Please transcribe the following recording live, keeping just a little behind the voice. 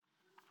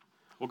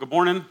Well, good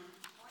morning.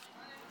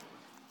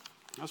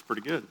 That was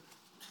pretty good.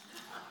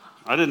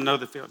 I didn't know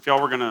that if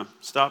y'all were going to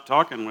stop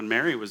talking when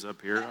Mary was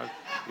up here.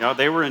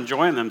 They were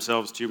enjoying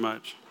themselves too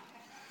much.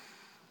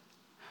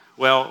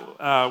 Well,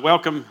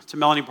 welcome to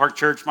Melanie Park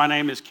Church. My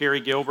name is Kerry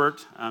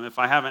Gilbert. If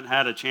I haven't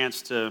had a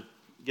chance to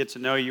get to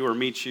know you or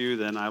meet you,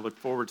 then I look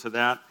forward to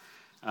that.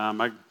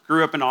 I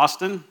grew up in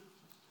Austin.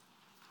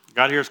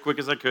 Got here as quick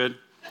as I could.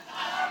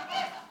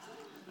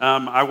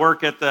 I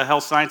work at the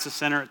Health Sciences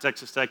Center at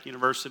Texas Tech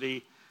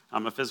University.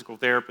 I'm a physical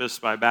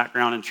therapist by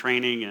background and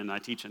training, and I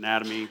teach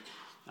anatomy.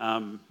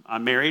 I'm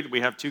married.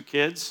 We have 2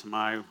 kids.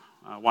 My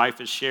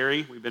wife is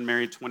Sherry. We've been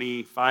married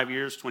 25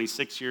 years,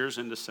 26 years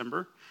in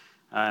December.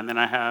 And then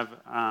I have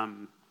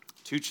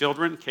 2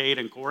 children, Cade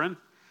and Corin.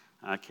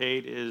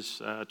 Cade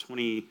is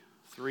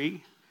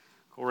 23.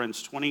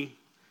 Corin's 20.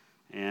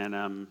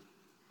 And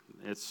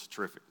it's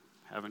terrific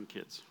having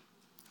kids.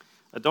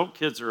 Adult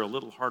kids are a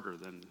little harder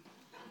than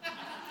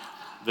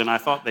I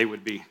thought they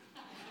would be.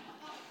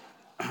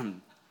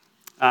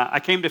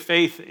 I came to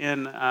faith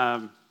in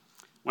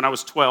when I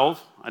was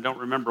 12. I don't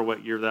remember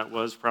what year that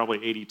was,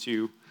 probably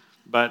 82.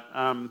 But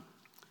I'll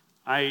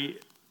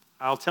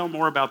tell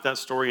more about that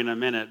story in a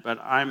minute. But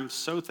I'm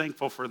so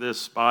thankful for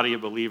this body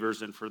of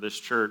believers and for this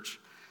church.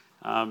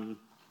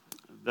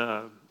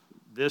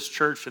 This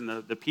church and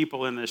the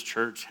people in this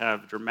church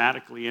have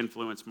dramatically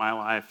influenced my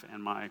life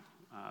and my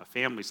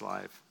family's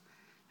life.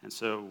 And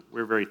so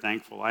we're very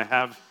thankful. I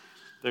have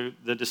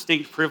the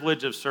distinct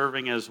privilege of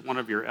serving as one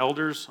of your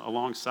elders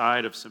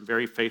alongside of some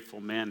very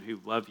faithful men who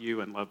love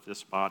you and love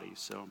this body.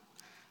 So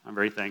I'm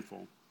very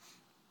thankful.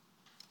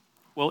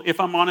 Well,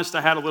 if I'm honest,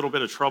 I had a little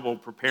bit of trouble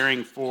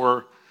preparing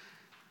for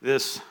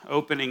this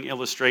opening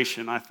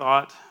illustration. I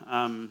thought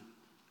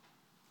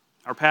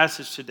our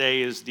passage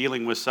today is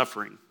dealing with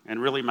suffering.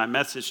 And really my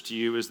message to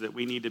you is that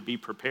we need to be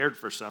prepared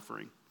for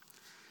suffering.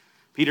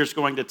 Peter's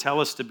going to tell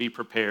us to be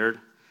prepared.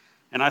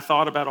 And I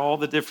thought about all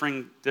the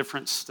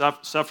different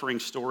suffering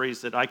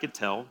stories that I could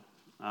tell.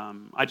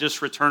 I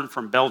just returned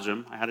from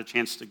Belgium. I had a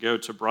chance to go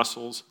to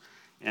Brussels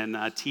and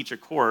teach a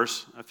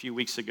course a few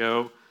weeks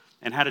ago,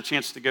 and had a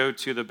chance to go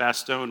to the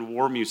Bastogne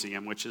War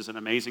Museum, which is an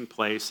amazing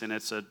place, and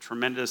it's a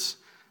tremendous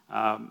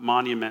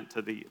monument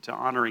to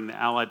honoring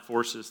the Allied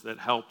forces that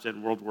helped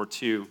in World War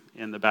II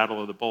in the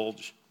Battle of the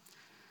Bulge.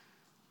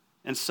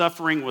 And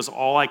suffering was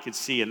all I could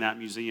see in that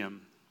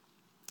museum.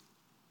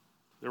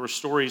 There were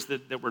stories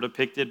that were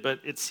depicted, but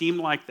it seemed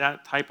like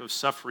that type of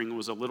suffering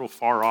was a little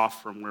far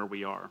off from where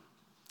we are.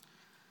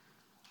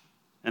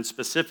 And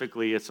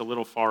specifically, it's a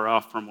little far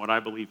off from what I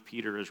believe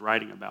Peter is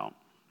writing about.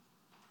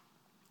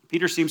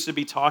 Peter seems to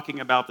be talking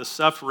about the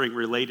suffering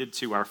related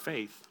to our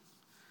faith.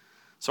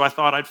 So I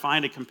thought I'd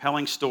find a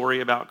compelling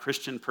story about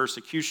Christian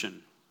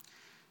persecution.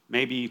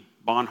 Maybe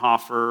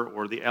Bonhoeffer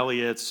or the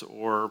Elliots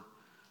or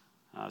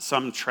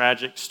some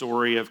tragic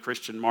story of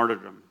Christian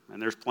martyrdom, and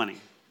there's plenty.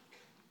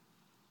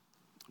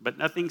 But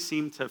nothing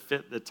seemed to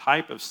fit the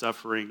type of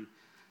suffering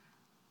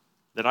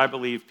that I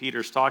believe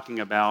Peter's talking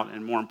about,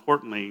 and more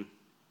importantly,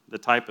 the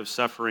type of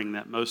suffering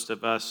that most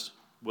of us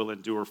will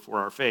endure for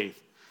our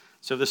faith.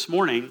 So this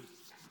morning,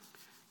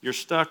 you're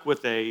stuck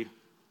with a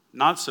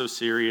not so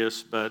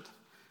serious but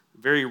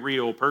very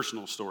real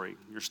personal story.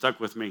 You're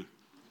stuck with me.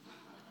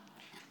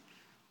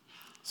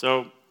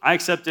 So I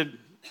accepted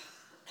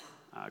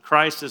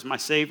Christ as my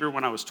Savior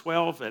when I was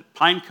 12 at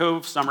Pine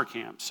Cove Summer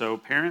Camp. So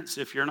parents,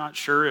 if you're not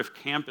sure if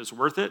camp is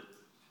worth it,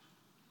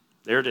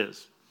 there it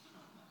is.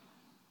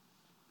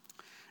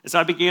 As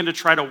I began to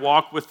try to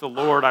walk with the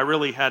Lord, I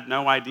really had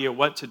no idea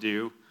what to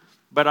do,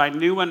 but I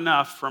knew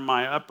enough from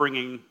my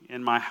upbringing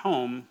in my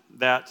home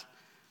that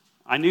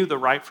I knew the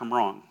right from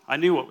wrong. I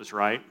knew what was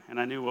right, and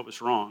I knew what was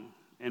wrong.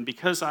 And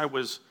because I'm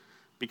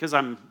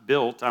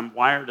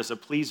wired as a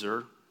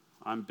pleaser,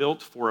 I'm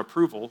built for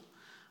approval,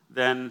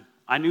 then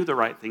I knew the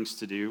right things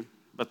to do,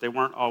 but they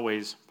weren't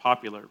always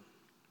popular.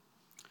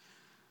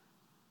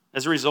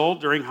 As a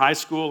result, during high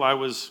school, I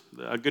was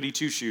a goody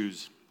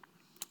two-shoes.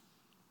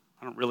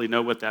 I don't really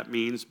know what that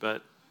means,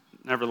 but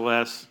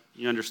nevertheless,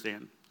 you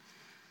understand.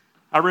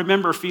 I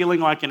remember feeling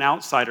like an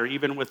outsider,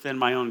 even within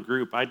my own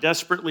group. I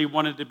desperately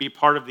wanted to be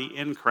part of the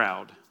in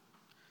crowd.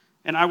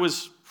 And I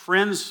was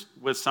friends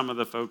with some of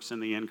the folks in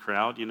the in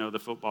crowd, the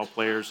football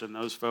players and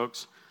those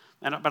folks.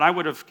 But I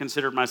would have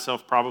considered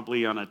myself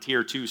probably on a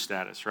tier 2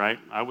 status, right?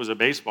 I was a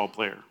baseball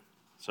player.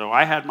 So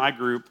I had my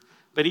group,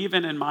 but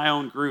even in my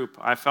own group,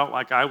 I felt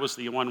like I was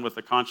the one with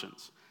the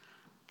conscience.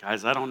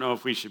 Guys, I don't know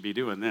if we should be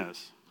doing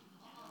this,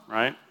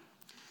 right?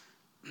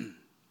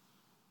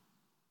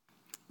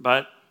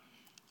 But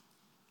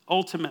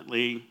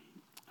ultimately,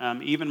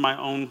 even my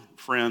own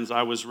friends,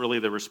 I was really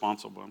the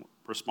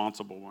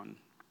responsible one.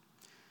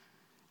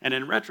 And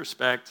in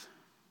retrospect,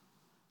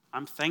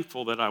 I'm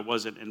thankful that I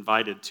wasn't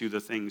invited to the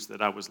things that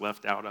I was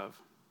left out of.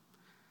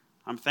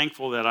 I'm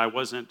thankful that I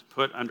wasn't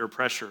put under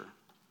pressure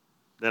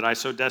that I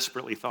so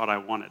desperately thought I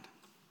wanted.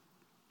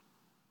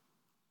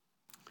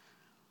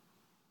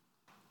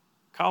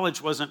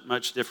 College wasn't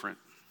much different.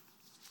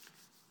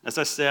 As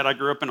I said, I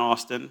grew up in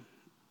Austin.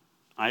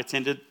 I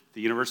attended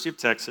the University of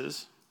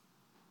Texas.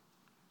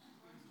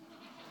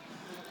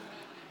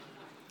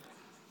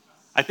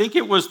 I think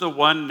it was the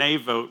one nay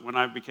vote when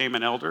I became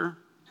an elder,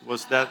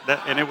 was that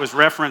and it was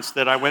referenced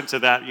that I went to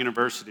that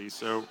university.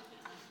 So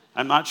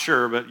I'm not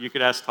sure, but you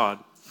could ask Todd.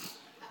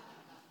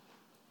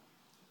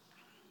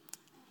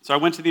 So I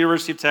went to the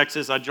University of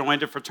Texas. I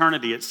joined a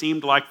fraternity. It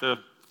seemed like the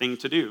thing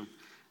to do.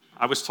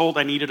 I was told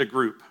I needed a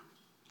group.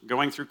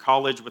 Going through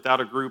college without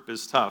a group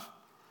is tough.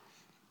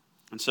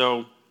 And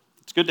so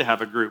it's good to have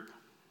a group,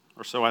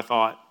 or so I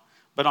thought.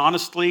 But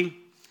honestly,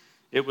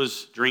 it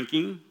was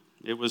drinking,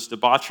 it was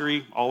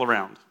debauchery all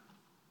around.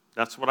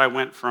 That's what I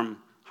went from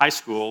high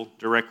school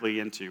directly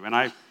into. And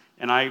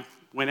I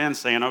went in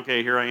saying,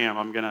 okay, here I am.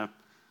 I'm going to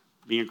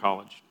be in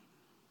college.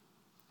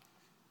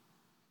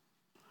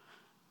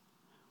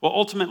 Well,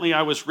 ultimately,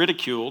 I was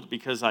ridiculed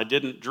because I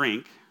didn't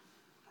drink,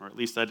 or at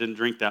least I didn't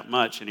drink that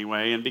much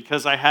anyway, and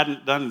because I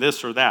hadn't done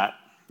this or that.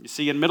 You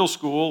see, in middle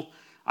school,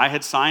 I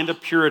had signed a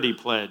purity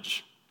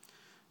pledge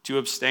to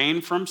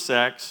abstain from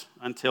sex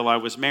until I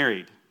was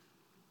married.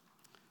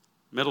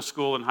 Middle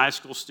school and high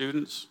school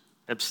students,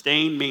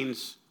 abstain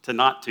means to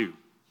not to.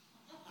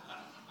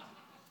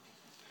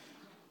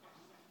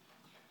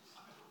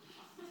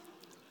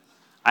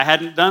 I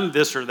hadn't done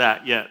this or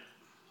that yet.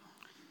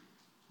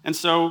 And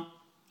so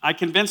I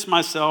convinced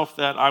myself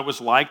that I was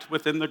liked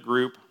within the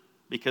group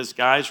because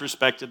guys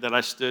respected that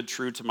I stood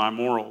true to my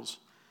morals.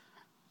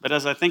 But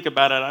as I think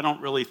about it, I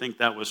don't really think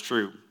that was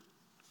true.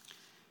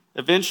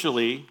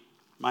 Eventually,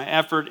 my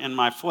effort in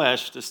my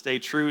flesh to stay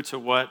true to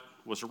what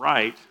was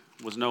right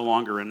was no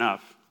longer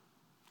enough.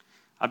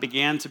 I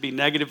began to be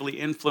negatively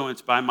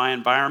influenced by my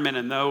environment,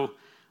 and though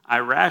I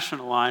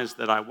rationalized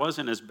that I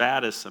wasn't as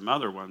bad as some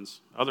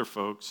other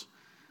folks,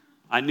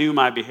 I knew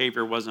my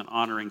behavior wasn't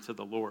honoring to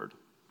the Lord.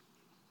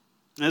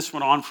 And this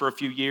went on for a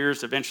few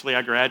years. Eventually,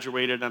 I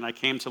graduated, and I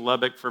came to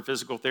Lubbock for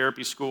physical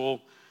therapy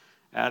school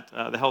at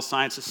the Health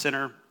Sciences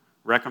Center,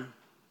 Reckham.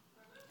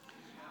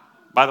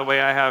 By the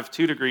way, I have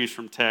 2 degrees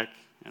from Tech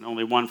and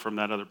only 1 from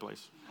that other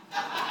place.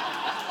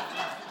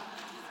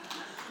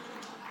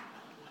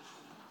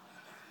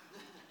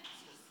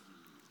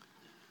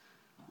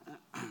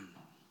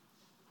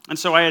 And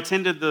so I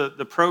attended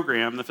the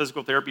program, the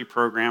physical therapy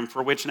program,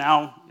 for which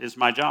now is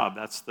my job.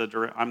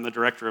 I'm the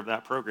director of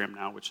that program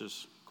now, which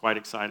is quite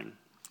exciting.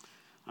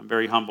 I'm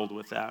very humbled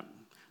with that.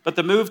 But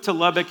the move to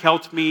Lubbock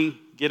helped me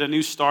get a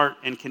new start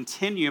and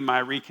continue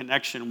my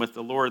reconnection with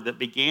the Lord that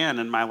began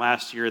in my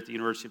last year at the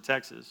University of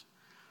Texas.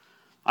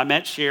 I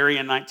met Sherry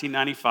in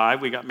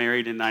 1995. We got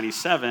married in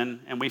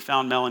 97, and we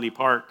found Melanie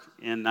Park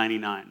in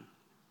 99.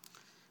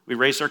 We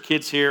raised our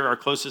kids here. Our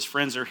closest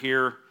friends are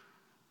here.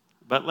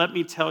 But let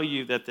me tell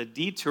you that the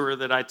detour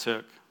that I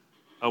took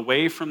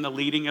away from the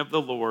leading of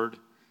the Lord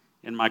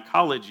in my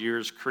college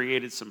years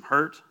created some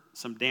hurt,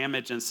 some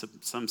damage, and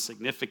some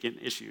significant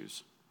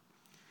issues.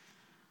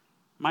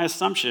 My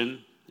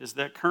assumption is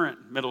that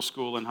current middle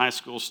school and high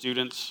school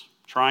students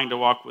trying to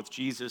walk with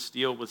Jesus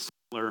deal with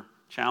similar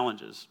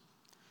challenges.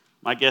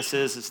 My guess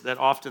is that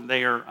often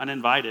they are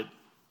uninvited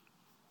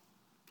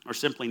or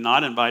simply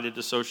not invited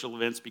to social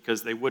events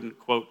because they wouldn't,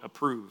 quote,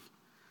 approve.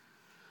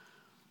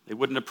 They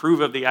wouldn't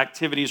approve of the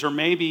activities, or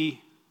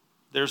maybe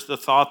there's the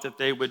thought that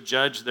they would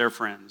judge their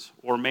friends,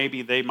 or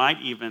maybe they might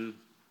even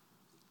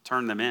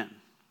turn them in.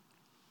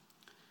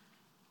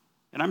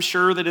 And I'm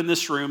sure that in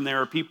this room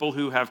there are people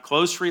who have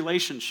close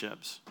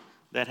relationships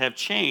that have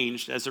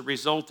changed as a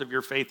result of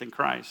your faith in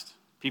Christ.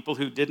 People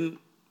who didn't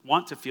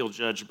want to feel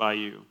judged by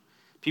you.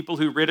 People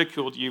who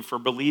ridiculed you for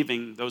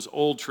believing those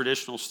old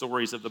traditional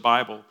stories of the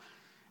Bible.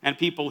 And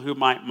people who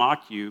might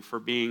mock you for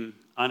being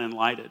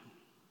unenlightened.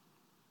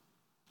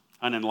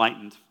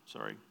 So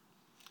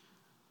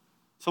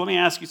let me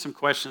ask you some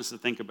questions to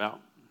think about.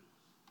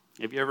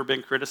 Have you ever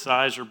been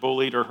criticized or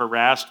bullied or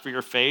harassed for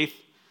your faith?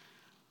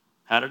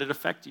 How did it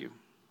affect you?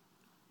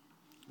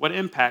 What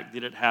impact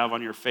did it have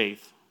on your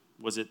faith?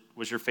 Was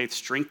your faith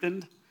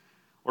strengthened,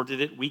 or did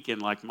it weaken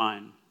like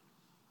mine?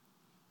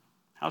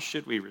 How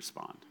should we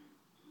respond?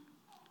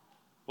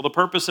 Well, the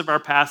purpose of our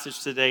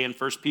passage today in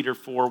 1 Peter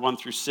 4, 1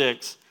 through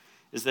 6,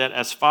 is that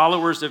as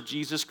followers of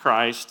Jesus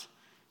Christ,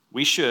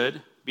 we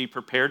should be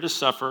prepared to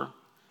suffer,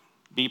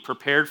 be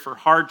prepared for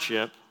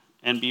hardship,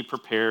 and be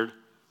prepared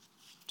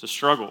to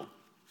struggle.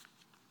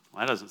 Well,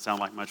 that doesn't sound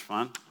like much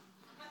fun.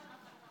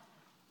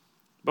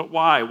 But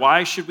why?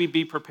 Why should we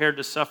be prepared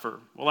to suffer?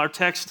 Well, our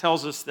text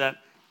tells us that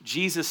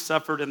Jesus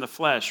suffered in the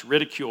flesh,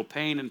 ridicule,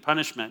 pain, and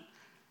punishment.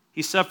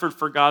 He suffered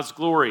for God's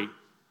glory,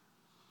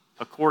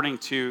 according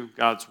to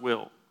God's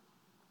will.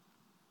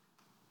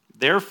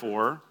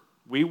 Therefore,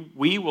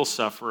 we will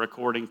suffer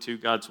according to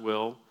God's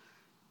will,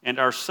 and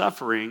our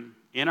suffering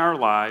in our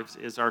lives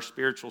is our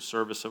spiritual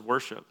service of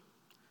worship.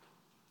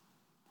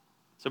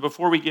 So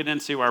before we get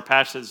into our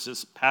passage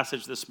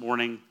this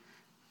morning,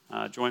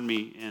 join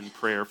me in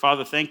prayer.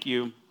 Father, thank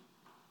you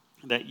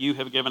that you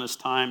have given us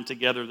time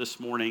together this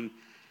morning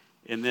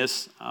in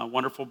this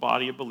wonderful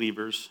body of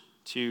believers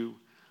to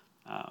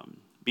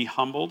be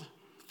humbled,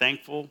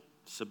 thankful,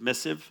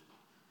 submissive,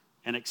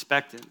 and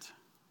expectant.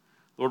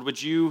 Lord,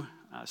 would you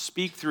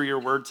speak through your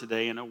word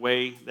today in a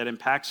way that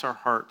impacts our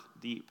heart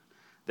deep,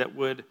 that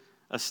would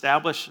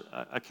establish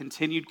a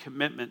continued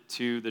commitment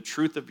to the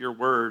truth of your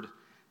word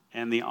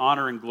and the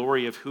honor and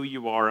glory of who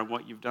you are and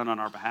what you've done on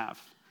our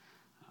behalf.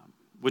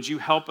 Would you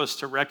help us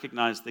to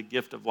recognize the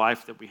gift of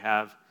life that we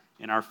have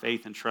in our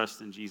faith and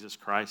trust in Jesus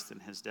Christ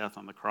and his death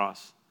on the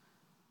cross?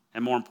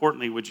 And more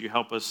importantly, would you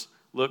help us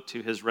look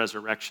to his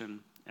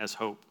resurrection as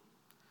hope?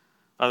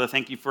 Father,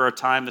 thank you for our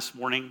time this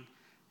morning,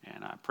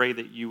 and I pray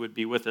that you would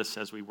be with us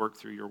as we work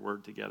through your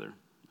word together.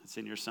 It's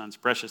in your son's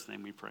precious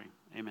name we pray.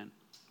 Amen.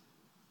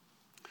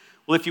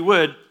 Well, if you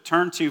would,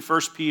 turn to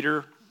 1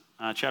 Peter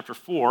chapter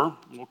 4.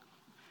 We'll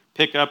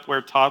pick up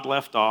where Todd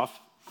left off.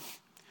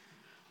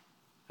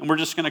 And we're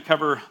just going to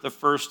cover the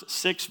first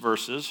 6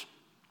 verses.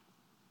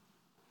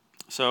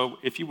 So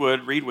if you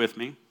would, read with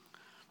me.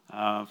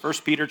 1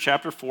 Peter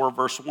chapter 4,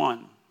 verse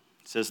 1.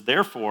 It says,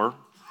 "Therefore,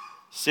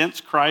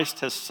 since Christ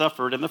has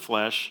suffered in the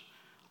flesh,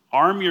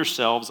 arm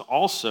yourselves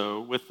also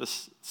with the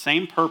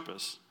same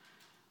purpose,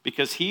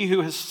 because he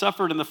who has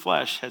suffered in the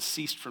flesh has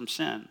ceased from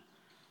sin,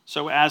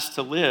 so as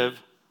to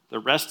live the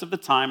rest of the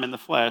time in the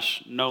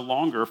flesh, no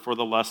longer for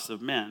the lusts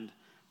of men,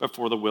 but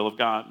for the will of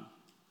God.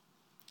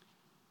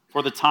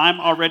 For the time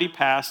already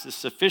past is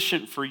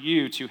sufficient for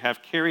you to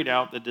have carried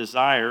out the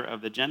desire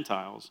of the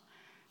Gentiles,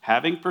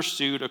 having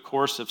pursued a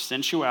course of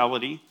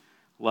sensuality,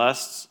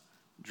 lusts,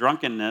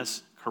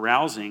 drunkenness,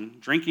 carousing,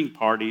 drinking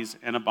parties,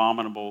 and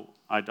abominable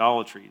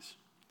idolatries.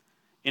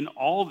 In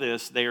all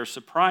this, they are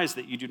surprised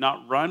that you do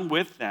not run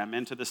with them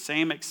into the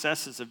same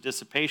excesses of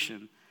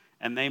dissipation,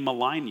 and they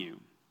malign you.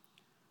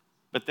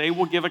 But they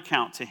will give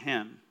account to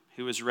him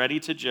who is ready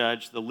to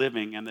judge the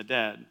living and the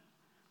dead.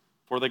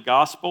 For the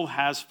gospel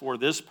has for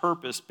this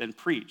purpose been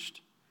preached,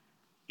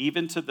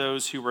 even to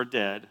those who are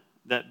dead,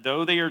 that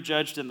though they are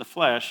judged in the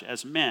flesh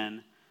as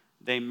men,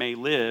 they may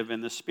live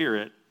in the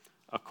spirit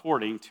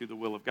according to the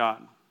will of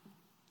God."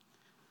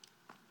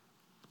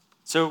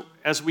 So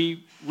as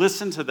we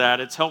listen to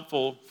that, it's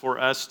helpful for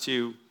us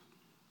to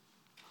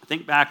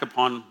think back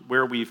upon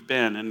where we've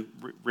been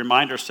and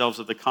remind ourselves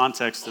of the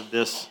context of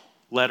this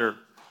letter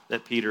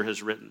that Peter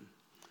has written.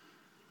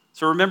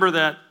 So remember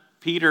that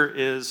Peter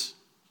is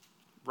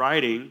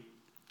writing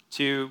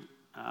to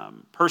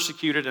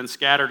persecuted and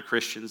scattered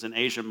Christians in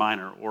Asia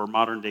Minor, or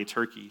modern-day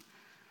Turkey.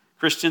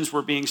 Christians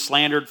were being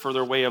slandered for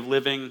their way of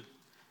living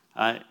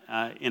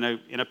in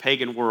a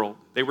pagan world.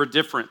 They were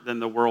different than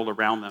the world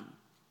around them,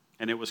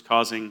 and it was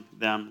causing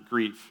them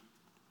grief.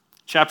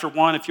 Chapter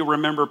 1, if you'll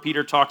remember,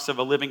 Peter talks of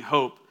a living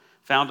hope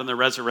found in the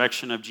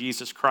resurrection of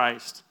Jesus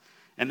Christ.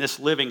 And this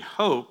living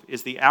hope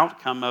is the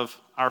outcome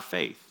of our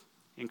faith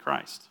in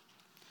Christ.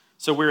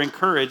 So we're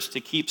encouraged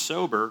to keep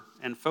sober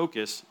and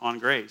focus on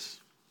grace.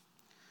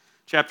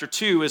 Chapter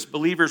 2, as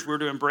believers, we're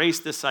to embrace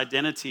this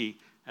identity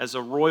as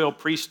a royal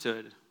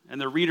priesthood, and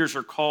the readers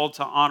are called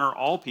to honor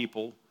all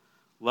people,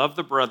 love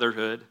the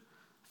brotherhood,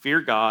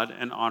 fear God,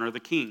 and honor the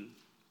king.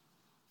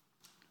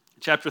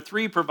 Chapter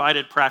 3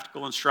 provided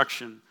practical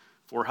instruction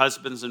for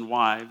husbands and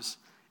wives,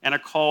 and a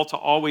call to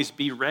always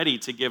be ready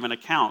to give an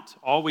account,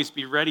 always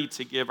be ready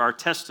to give our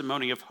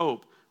testimony of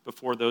hope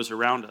before those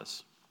around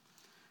us.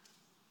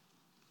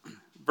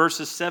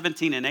 Verses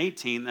 17 and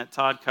 18 that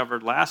Todd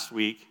covered last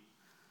week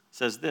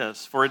says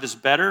this: "For it is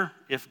better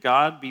if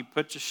God be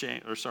put to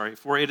shame,"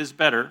 for it is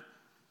better,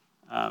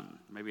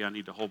 maybe I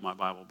need to hold my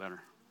Bible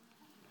better.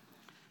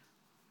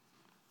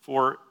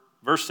 For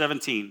verse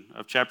 17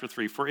 of chapter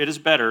 3, "For it is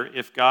better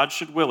if God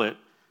should will it,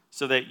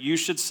 so that you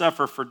should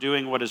suffer for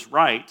doing what is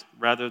right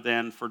rather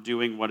than for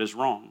doing what is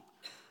wrong.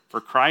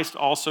 For Christ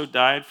also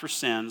died for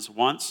sins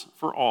once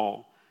for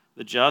all,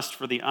 the just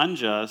for the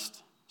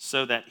unjust,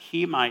 so that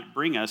he might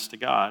bring us to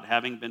God,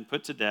 having been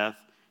put to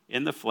death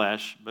in the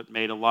flesh, but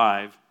made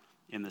alive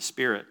in the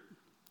spirit."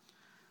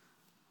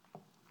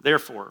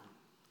 Therefore,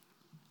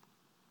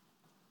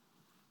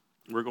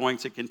 we're going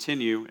to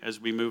continue as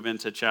we move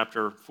into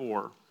chapter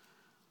 4.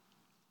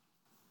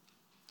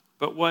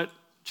 But what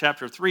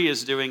chapter 3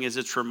 is doing is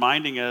it's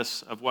reminding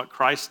us of what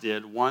Christ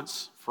did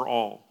once for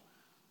all.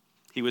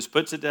 He was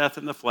put to death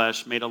in the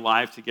flesh, made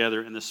alive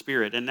together in the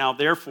spirit. And now,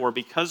 therefore,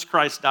 because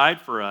Christ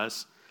died for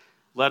us,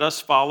 let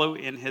us follow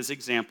in his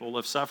example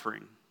of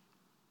suffering,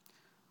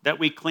 that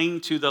we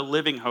cling to the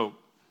living hope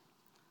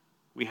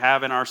we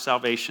have in our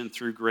salvation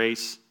through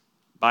grace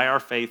by our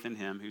faith in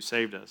him who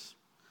saved us.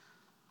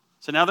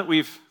 So now that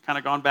we've kind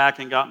of gone back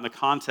and gotten the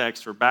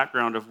context or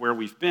background of where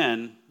we've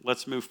been,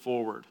 let's move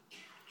forward.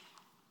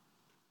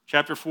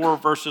 Chapter 4,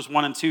 verses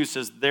 1 and 2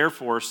 says,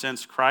 "Therefore,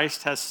 since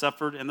Christ has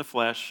suffered in the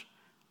flesh,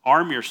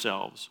 arm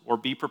yourselves," or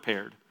be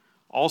prepared,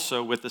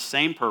 "also with the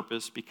same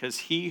purpose, because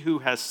he who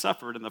has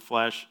suffered in the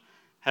flesh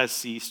has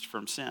ceased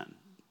from sin,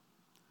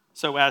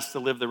 so as to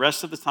live the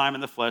rest of the time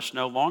in the flesh,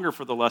 no longer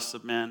for the lusts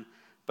of men,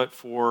 but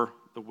for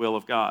the will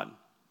of God."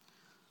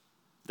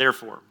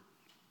 Therefore.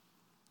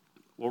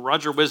 Well,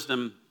 Roger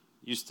Wisdom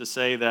used to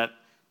say that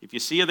if you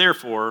see a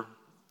therefore,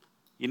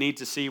 you need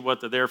to see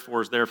what the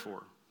therefore is there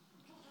for.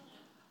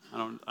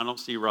 I don't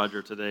see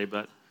Roger today,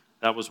 but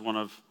that was one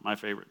of my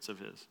favorites of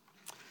his.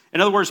 In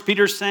other words,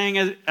 Peter's saying,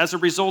 as a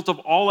result of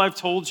all I've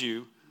told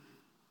you,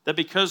 that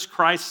because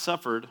Christ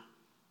suffered,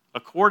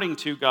 according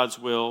to God's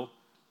will,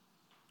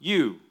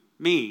 you,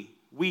 me,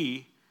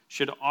 we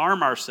should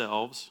arm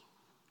ourselves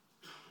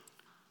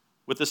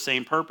with the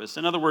same purpose.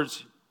 In other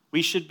words,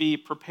 we should be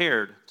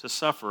prepared to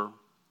suffer.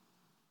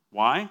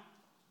 Why?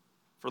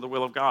 For the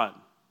will of God.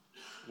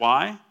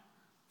 Why?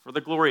 For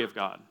the glory of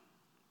God.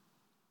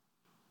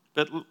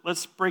 But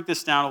let's break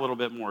this down a little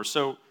bit more.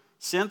 So,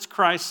 since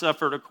Christ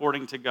suffered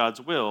according to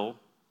God's will,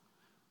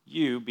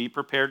 you be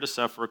prepared to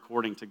suffer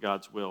according to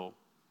God's will.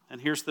 And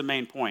here's the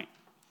main point.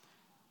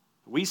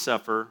 We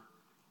suffer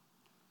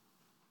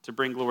to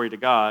bring glory to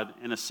God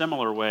in a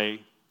similar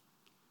way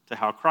to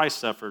how Christ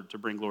suffered to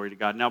bring glory to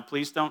God. Now,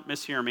 please don't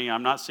mishear me.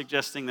 I'm not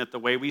suggesting that the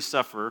way we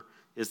suffer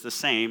is the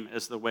same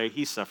as the way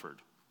he suffered.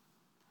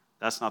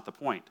 That's not the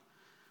point.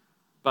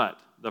 But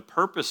the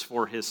purpose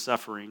for his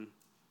suffering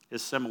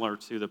is similar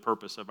to the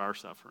purpose of our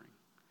suffering.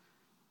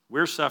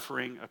 We're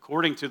suffering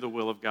according to the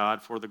will of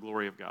God for the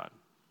glory of God.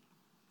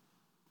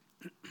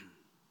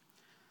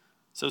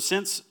 So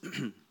since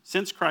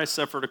Christ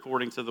suffered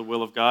according to the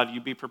will of God,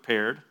 you be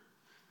prepared.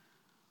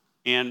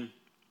 And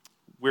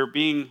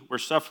we're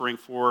suffering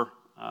for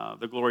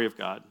the glory of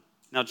God.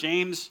 Now,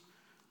 James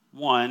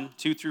 1,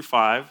 2 through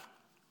 5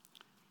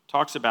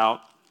 talks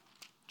about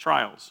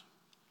trials.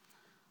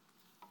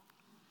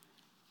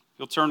 If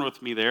you'll turn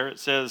with me there, it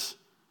says,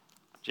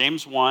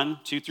 James 1,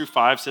 2 through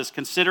 5 says,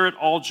 "Consider it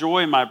all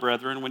joy, my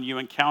brethren, when you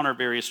encounter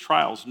various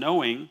trials,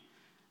 knowing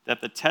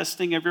that the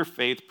testing of your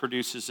faith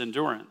produces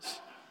endurance.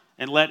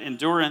 And let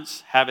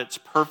endurance have its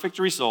perfect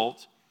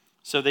result,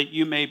 so that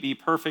you may be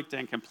perfect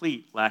and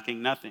complete,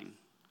 lacking nothing.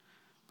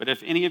 But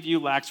if any of you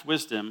lacks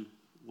wisdom,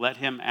 let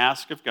him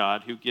ask of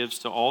God, who gives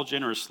to all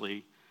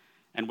generously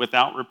and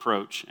without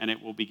reproach, and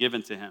it will be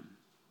given to him."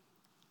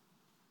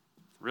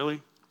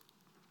 Really?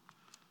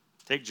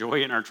 Take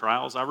joy in our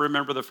trials? I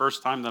remember the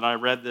first time that I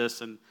read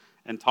this and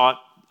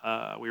taught,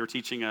 we were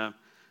teaching a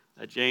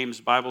James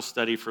Bible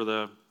study for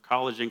the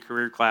college and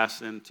career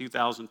class in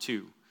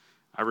 2002.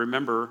 I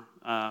remember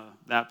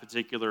that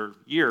particular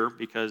year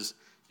because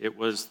it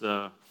was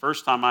the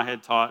first time I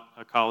had taught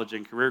a college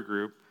and career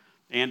group,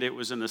 and it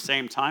was in the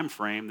same time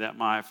frame that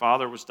my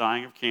father was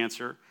dying of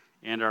cancer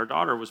and our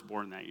daughter was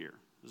born that year.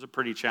 It was a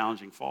pretty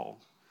challenging fall.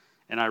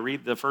 And I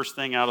read the first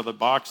thing out of the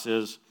box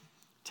is,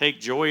 "Take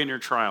joy in your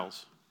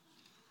trials."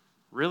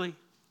 Really?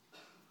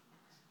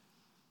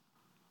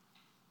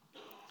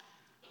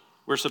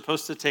 We're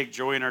supposed to take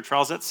joy in our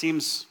trials? That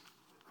seems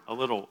a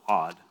little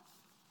odd.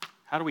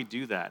 How do we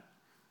do that?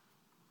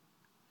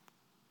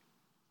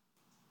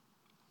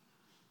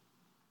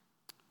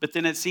 But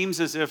then it seems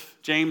as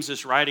if James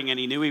is writing, and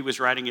he knew he was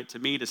writing it to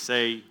me to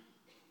say,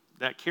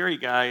 that Carey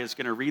guy is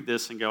going to read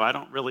this and go, I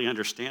don't really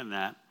understand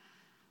that.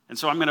 And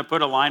so I'm going to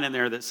put a line in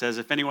there that says,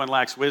 if anyone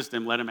lacks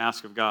wisdom, let him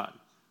ask of God.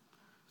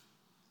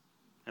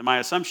 And my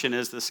assumption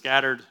is the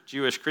scattered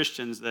Jewish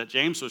Christians that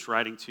James was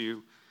writing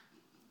to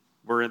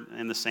were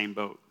in the same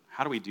boat.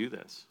 How do we do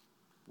this?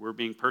 We're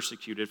being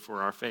persecuted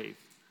for our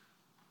faith.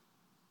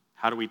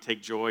 How do we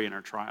take joy in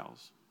our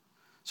trials?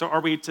 So are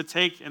we to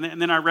take, and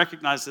then I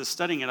recognized this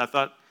studying it,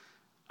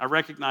 I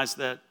recognized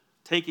that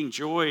taking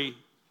joy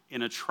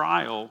in a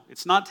trial,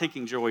 it's not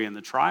taking joy in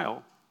the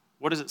trial.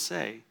 What does it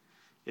say?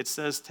 It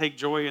says take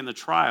joy in the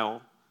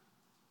trial,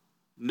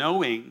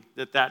 knowing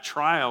that that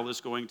trial is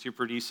going to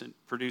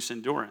produce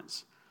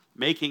endurance,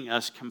 making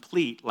us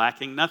complete,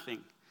 lacking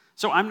nothing.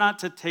 So I'm not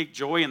to take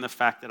joy in the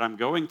fact that I'm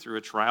going through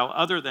a trial,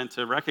 other than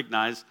to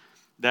recognize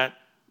that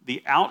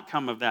the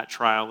outcome of that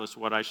trial is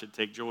what I should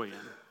take joy in.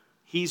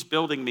 He's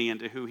building me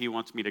into who he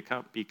wants me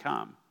to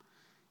become.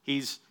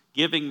 He's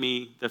giving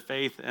me the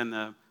faith and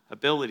the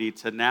ability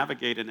to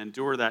navigate and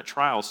endure that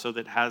trial so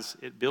that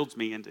it builds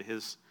me into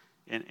his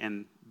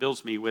and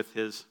builds me with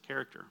his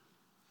character.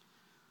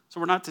 So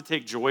we're not to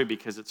take joy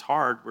because it's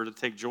hard. We're to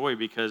take joy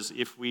because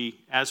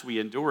as we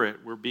endure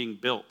it, we're being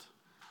built.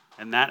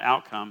 And that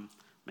outcome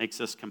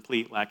makes us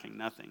complete, lacking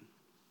nothing.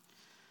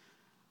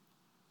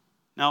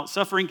 Now,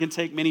 suffering can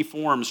take many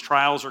forms,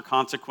 trials or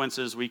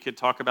consequences. We could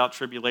talk about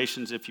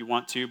tribulations if you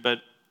want to,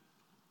 but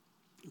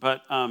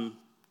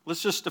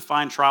let's just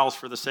define trials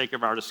for the sake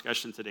of our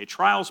discussion today.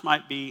 Trials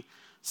might be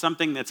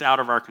something that's out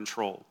of our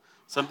control,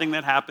 something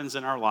that happens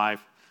in our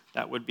life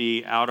that would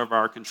be out of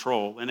our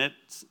control. And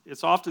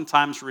it's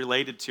oftentimes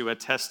related to a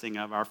testing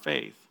of our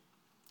faith.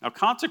 Now,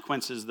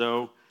 consequences,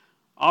 though,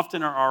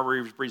 often are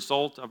a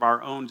result of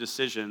our own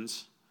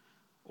decisions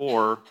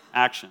or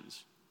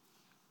actions.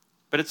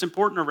 But it's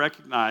important to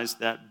recognize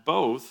that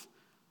both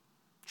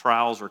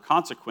trials or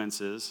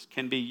consequences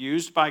can be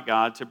used by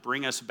God to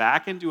bring us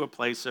back into a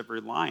place of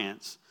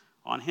reliance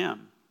on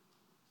him.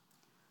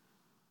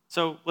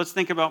 So let's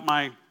think about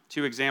my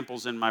two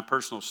examples in my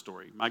personal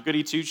story. My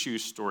goody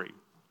two-shoes story.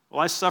 Well,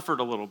 I suffered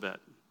a little bit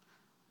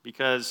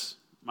because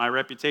my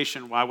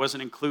reputation, I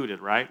wasn't included,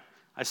 right?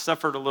 I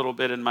suffered a little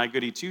bit in my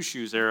goody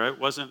two-shoes era. It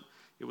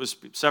was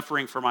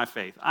suffering for my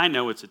faith. I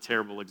know it's a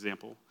terrible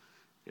example.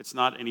 It's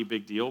not any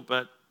big deal,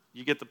 but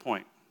you get the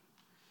point,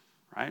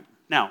 right?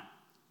 Now,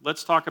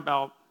 let's talk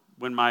about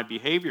when my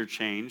behavior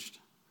changed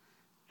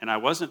and I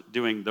wasn't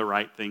doing the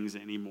right things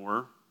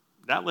anymore.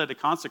 that led to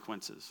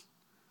consequences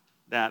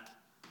that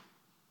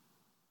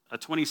a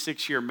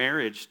 26-year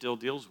marriage still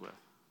deals with.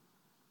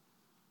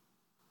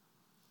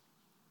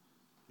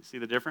 You see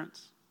the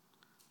difference?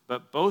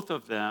 But both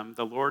of them,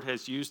 the Lord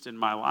has used in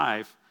my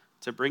life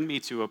to bring me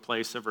to a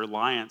place of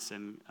reliance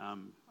and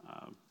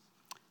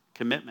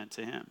commitment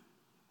to Him.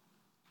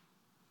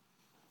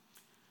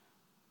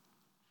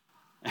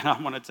 And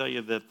I want to tell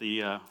you that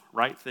the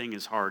right thing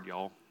is hard,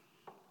 y'all.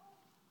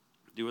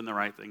 Doing the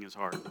right thing is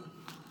hard.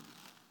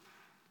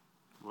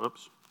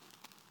 Whoops.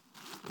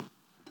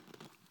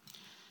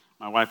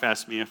 My wife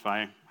asked me if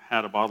I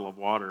had a bottle of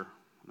water,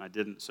 and I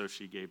didn't, so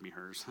she gave me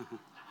hers.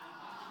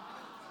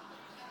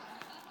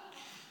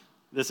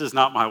 This is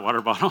not my water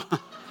bottle.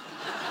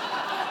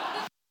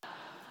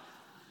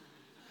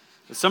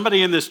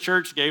 Somebody in this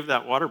church gave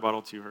that water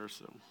bottle to her.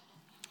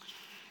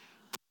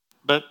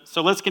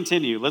 So let's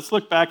continue. Let's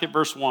look back at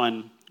verse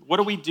 1. What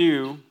do we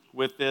do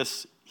with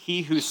this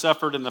 "he who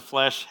suffered in the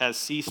flesh has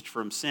ceased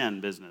from sin"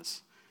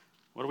 business?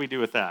 What do we do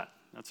with that?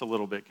 That's a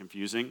little bit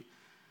confusing.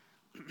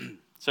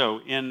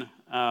 So in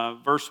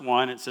verse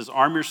 1, it says,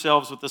 "Arm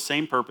yourselves with the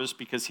same purpose,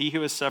 because he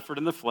who has suffered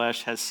in the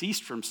flesh has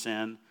ceased from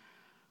sin,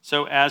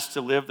 so as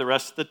to live the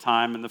rest of the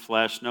time in the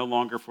flesh, no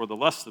longer for the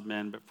lusts of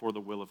men, but for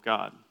the will of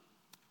God."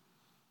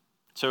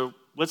 So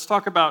let's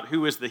talk about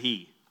who is the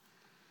he.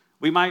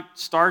 We might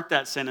start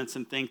that sentence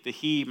and think the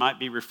he might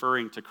be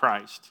referring to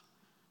Christ.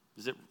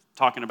 Is it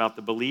talking about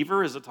the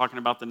believer? Is it talking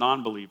about the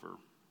non-believer?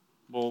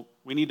 Well,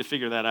 we need to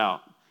figure that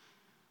out.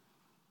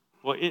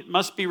 Well, it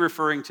must be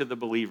referring to the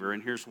believer,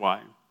 and here's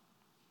why.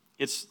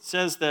 It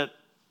says that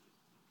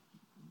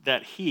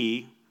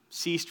he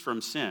ceased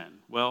from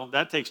sin. Well,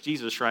 that takes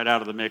Jesus right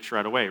out of the mix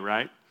right away,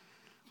 right?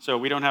 So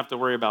we don't have to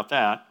worry about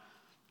that.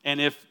 And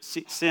if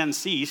sin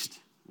ceased,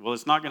 well,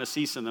 it's not going to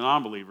cease in the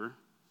non-believer,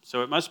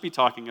 so it must be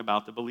talking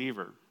about the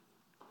believer.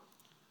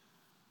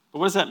 But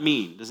what does that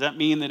mean? Does that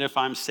mean that if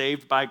I'm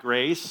saved by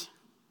grace,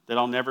 that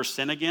I'll never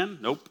sin again?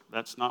 Nope,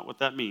 that's not what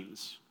that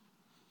means.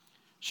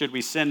 Should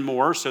we sin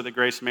more so that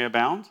grace may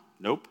abound?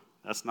 Nope,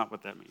 that's not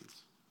what that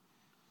means.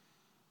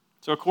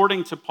 So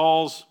according to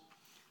Paul's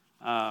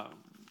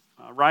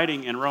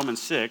writing in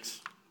Romans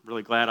 6,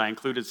 really glad I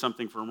included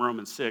something from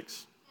Romans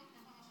 6.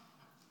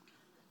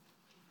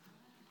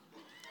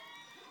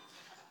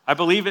 I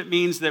believe it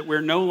means that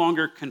we're no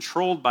longer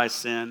controlled by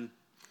sin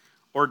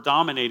or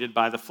dominated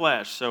by the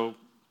flesh. So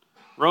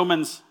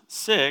Romans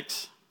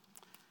 6,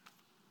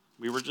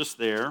 we were just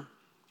there.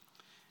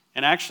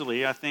 And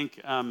actually, I think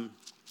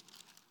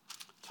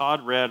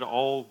Todd read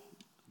all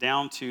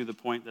down to the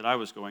point that I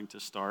was going to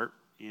start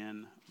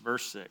in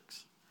verse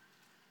 6.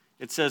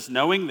 It says,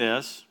 "Knowing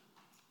this,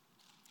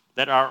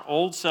 that our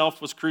old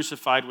self was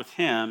crucified with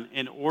him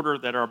in order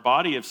that our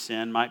body of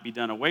sin might be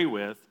done away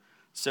with,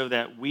 so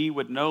that we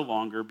would no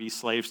longer be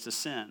slaves to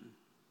sin."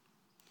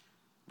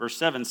 Verse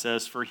 7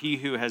 says, "For he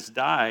who has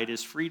died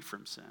is freed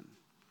from sin."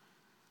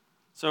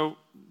 So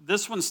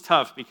this one's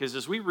tough because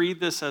as we read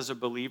this as a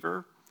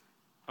believer,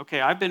 okay,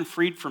 I've been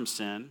freed from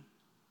sin,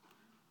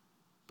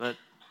 but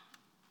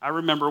I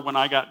remember when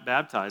I got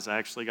baptized. I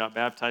actually got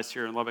baptized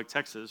here in Lubbock,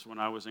 Texas when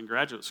I was in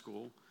graduate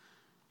school.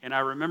 And I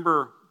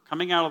remember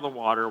coming out of the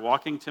water,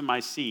 walking to my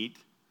seat,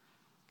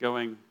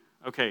 going,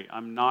 okay,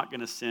 I'm not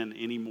going to sin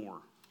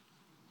anymore.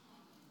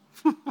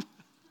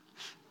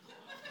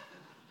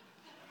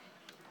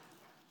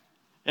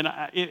 And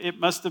it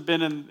must have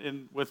been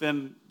in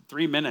within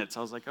 3 minutes.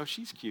 I was like, oh,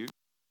 she's cute.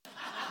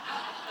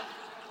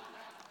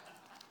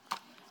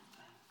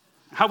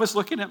 I was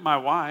looking at my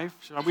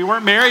wife. We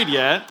weren't married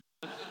yet,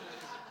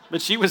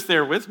 but she was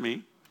there with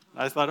me.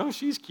 I thought, oh,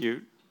 she's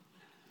cute.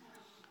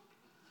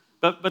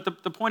 But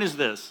the point is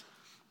this.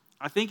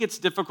 I think it's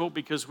difficult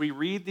because we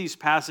read these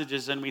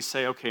passages and we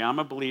say, okay, I'm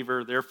a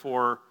believer,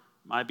 therefore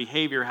my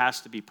behavior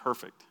has to be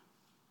perfect.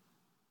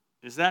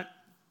 Is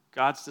that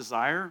God's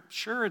desire?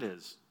 Sure it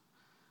is.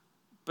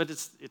 But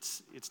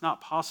it's not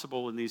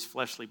possible in these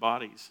fleshly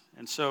bodies.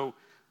 And so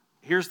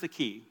here's the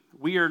key.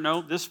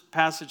 This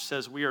passage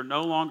says we are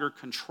no longer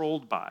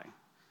controlled by,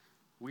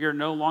 we are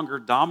no longer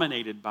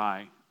dominated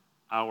by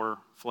our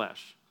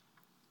flesh.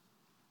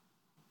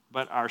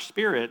 But our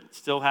spirit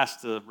still has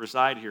to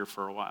reside here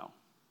for a while.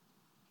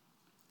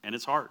 And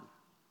it's hard.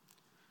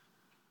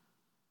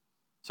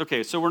 It's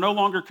okay, so we're no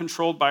longer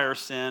controlled by our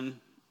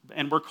sin,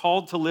 and we're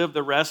called to live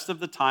the rest of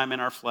the time in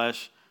our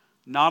flesh,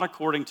 not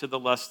according to the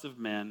lust of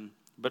men,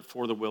 but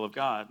for the will of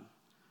God.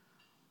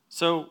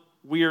 So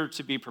we are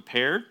to be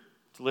prepared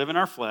to live in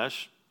our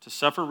flesh, to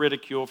suffer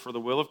ridicule for the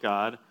will of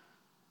God.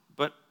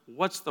 But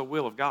what's the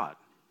will of God?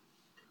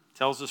 It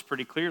tells us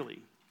pretty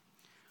clearly.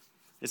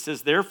 It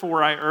says,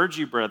 "Therefore I urge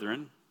you,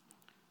 brethren,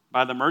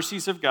 by the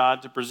mercies of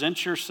God, to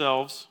present your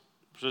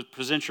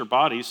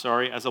bodies,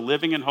 as a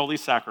living and holy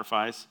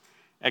sacrifice,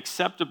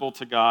 acceptable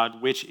to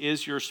God, which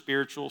is your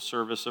spiritual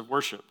service of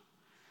worship.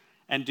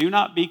 And do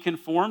not be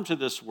conformed to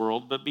this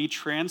world, but be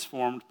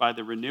transformed by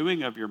the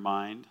renewing of your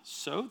mind,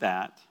 so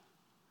that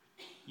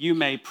you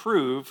may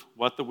prove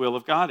what the will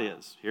of God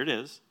is." Here it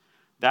is.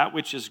 "That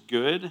which is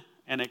good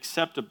and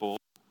acceptable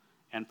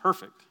and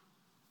perfect."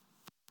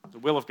 The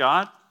will of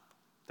God,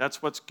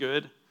 that's what's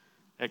good,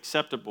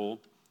 acceptable,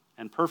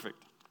 and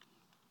perfect.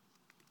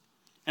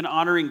 And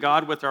honoring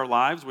God with our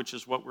lives, which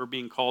is what we're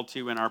being called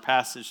to in our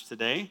passage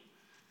today,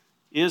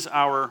 is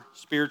our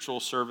spiritual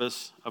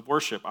service of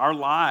worship. Our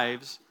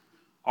lives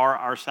are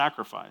our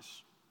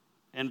sacrifice.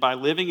 And by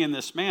living in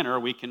this manner,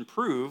 we can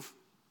prove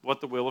what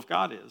the will of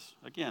God is.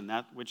 Again,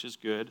 that which is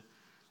good,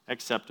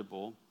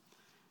 acceptable,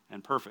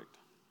 and perfect.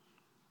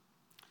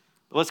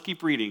 But let's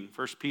keep reading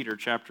 1 Peter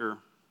chapter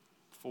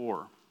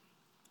 4,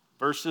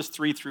 verses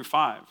 3 through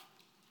 5.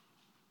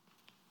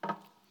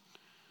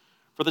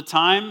 For the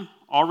time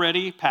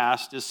already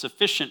past is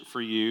sufficient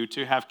for you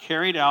to have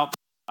carried out the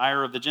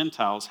desire of the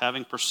Gentiles,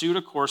 having pursued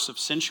a course of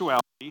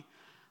sensuality,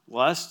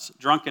 lusts,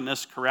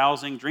 drunkenness,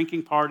 carousing,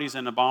 drinking parties,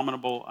 and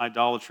abominable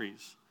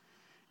idolatries.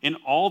 In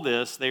all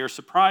this, they are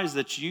surprised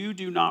that you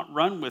do not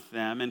run with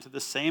them into the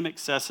same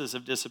excesses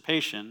of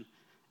dissipation,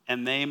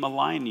 and they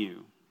malign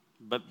you.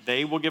 But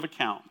they will give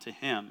account to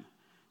him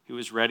who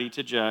is ready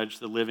to judge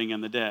the living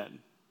and the dead.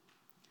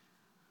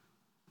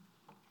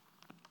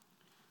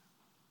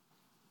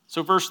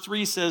 So verse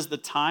 3 says, the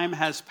time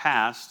has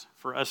passed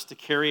for us to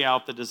carry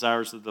out the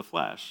desires of the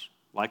flesh,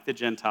 like the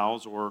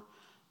Gentiles or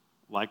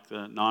like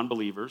the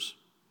non-believers.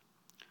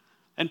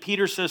 And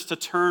Peter says to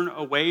turn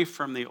away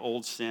from the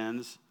old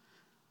sins,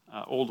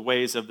 old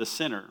ways of the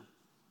sinner.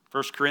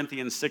 1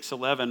 Corinthians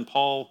 6:11,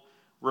 Paul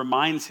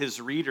reminds his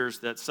readers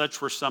that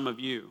such were some of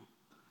you,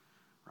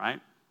 right?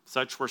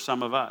 Such were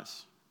some of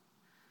us.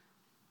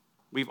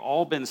 We've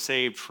all been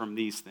saved from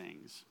these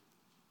things.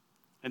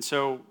 And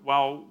so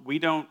while we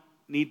don't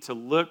need to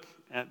look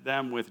at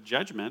them with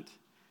judgment,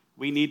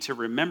 we need to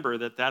remember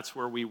that that's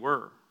where we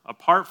were.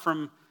 Apart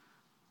from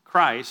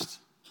Christ,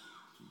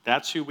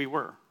 that's who we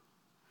were.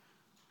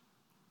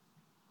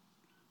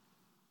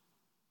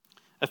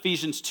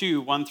 Ephesians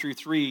 2, 1 through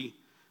 3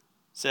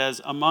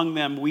 says, among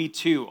them we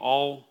too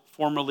all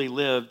formerly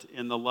lived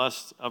in the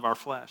lust of our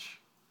flesh.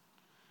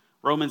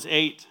 Romans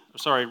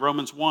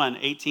 1,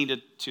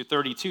 18 to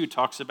 32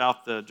 talks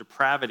about the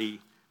depravity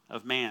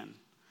of man.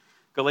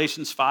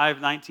 Galatians 5,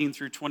 19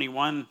 through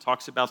 21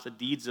 talks about the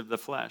deeds of the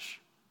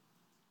flesh.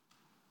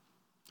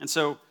 And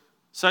so,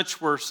 such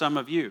were some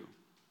of you.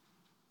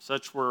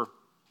 Such were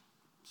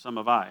some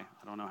of I.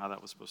 I don't know how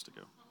that was supposed to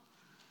go.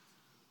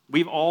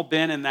 We've all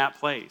been in that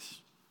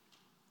place.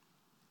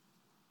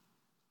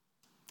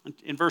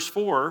 In verse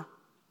 4,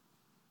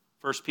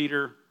 1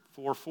 Peter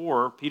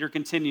 4:4, Peter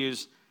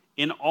continues,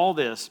 in all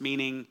this,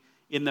 meaning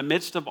in the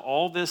midst of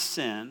all this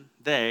sin,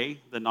 they,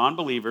 the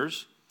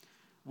non-believers,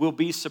 will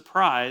be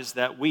surprised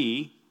that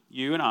we,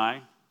 you and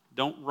I,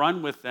 don't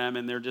run with them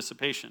in their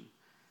dissipation.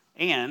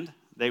 And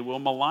they will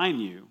malign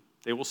you.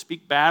 They will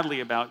speak badly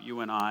about you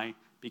and I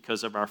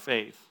because of our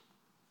faith.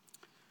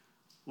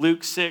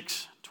 Luke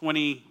 6,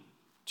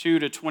 22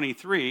 to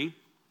 23.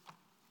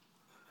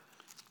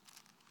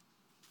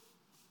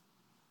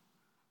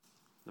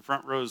 The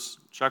front row's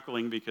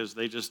chuckling because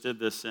they just did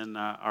this in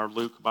our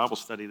Luke Bible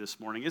study this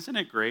morning. Isn't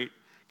it great?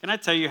 Can I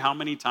tell you how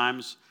many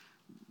times,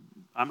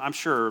 I'm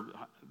sure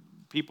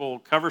people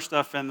cover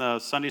stuff in the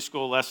Sunday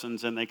school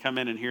lessons and they come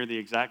in and hear the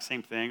exact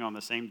same thing on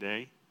the same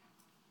day?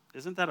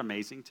 Isn't that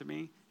amazing to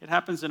me? It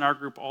happens in our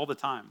group all the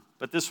time.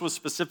 But this was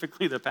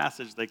specifically the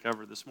passage they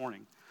covered this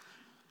morning.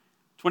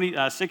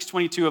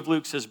 6:22 of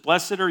Luke says,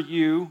 blessed are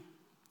you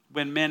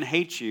when men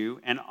hate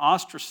you and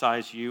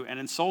ostracize you and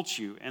insult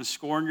you and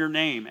scorn your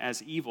name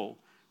as evil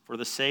for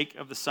the sake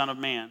of the Son of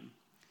Man.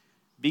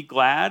 Be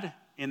glad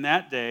in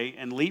that day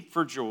and leap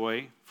for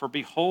joy, for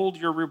behold,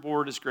 your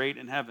reward is great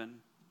in heaven.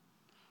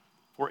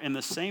 For in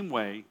the same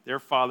way, their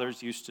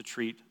fathers used to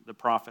treat the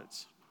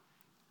prophets.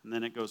 And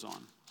then it goes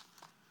on.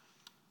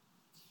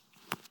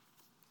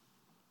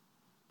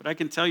 But I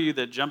can tell you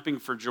that jumping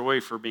for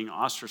joy for being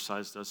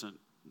ostracized doesn't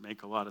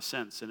make a lot of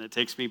sense. And it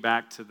takes me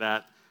back to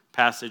that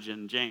passage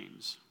in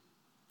James.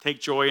 Take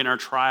joy in our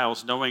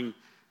trials, knowing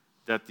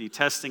that the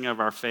testing of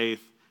our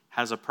faith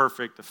has a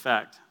perfect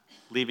effect,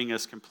 leaving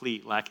us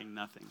complete, lacking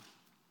nothing.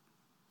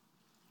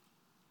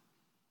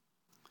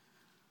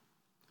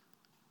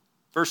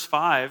 Verse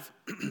 5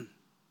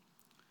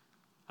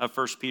 of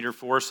 1 Peter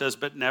 4 says,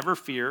 but never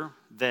fear,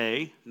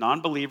 they,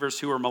 non-believers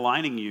who are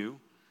maligning you,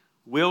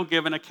 will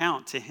give an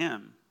account to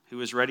him who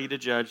is ready to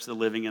judge the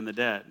living and the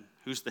dead.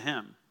 Who's the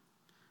him?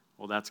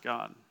 Well, that's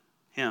God.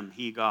 Him,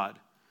 he, God,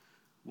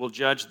 will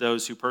judge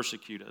those who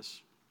persecute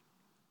us.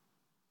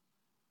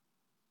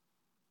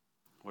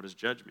 What does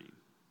judge mean?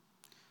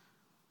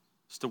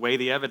 It's to weigh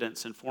the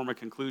evidence and form a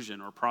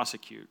conclusion or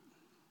prosecute.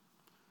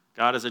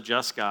 God is a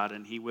just God,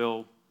 and he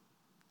will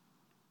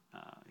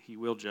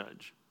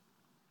judge.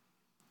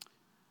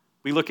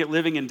 We look at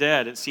living and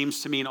dead. It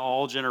seems to mean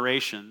all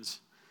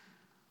generations.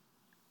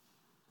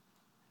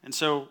 And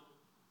so,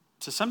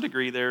 to some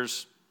degree,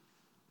 there's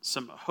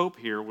some hope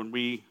here when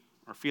we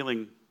are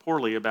feeling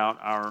poorly about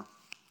our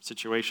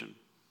situation.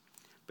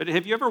 But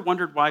have you ever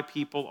wondered why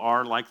people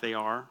are like they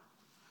are?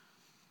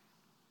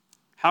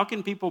 How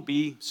can people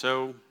be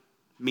so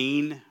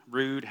mean,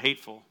 rude,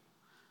 hateful?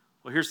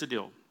 Well, here's the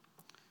deal.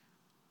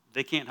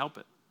 They can't help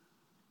it.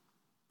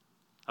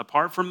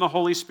 Apart from the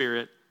Holy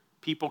Spirit,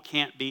 people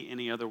can't be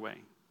any other way.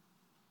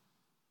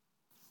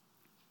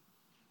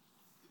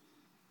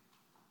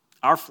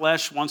 Our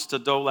flesh wants to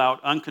dole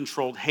out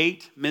uncontrolled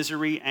hate,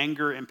 misery,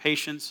 anger,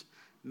 impatience,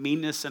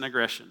 meanness, and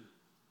aggression.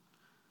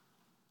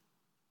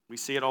 We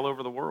see it all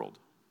over the world.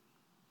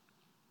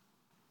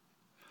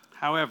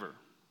 However,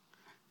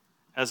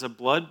 as a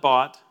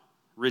blood-bought,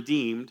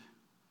 redeemed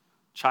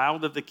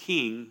child of the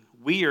King,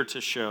 we are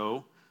to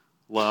show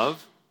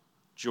love,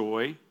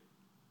 joy,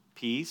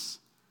 peace,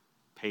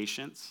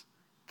 patience,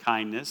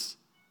 kindness,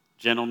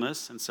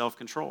 gentleness, and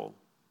self-control.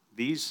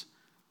 This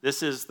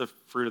is the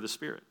fruit of the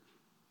Spirit.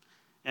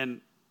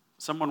 And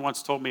someone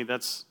once told me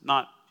those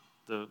aren't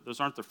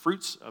the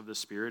fruits of the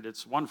Spirit,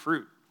 it's one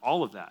fruit.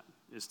 All of that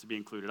is to be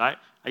included. I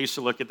used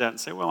to look at that and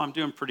say, well, I'm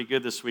doing pretty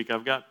good this week.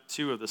 I've got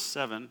 2 of the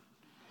 7.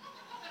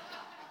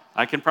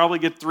 I can probably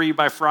get 3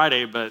 by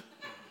Friday, but,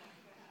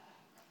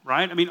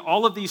 right? I mean,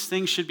 all of these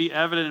things should be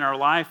evident in our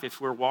life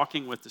if we're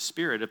walking with the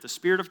Spirit. If the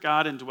Spirit of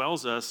God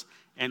indwells us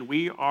and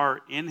we are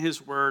in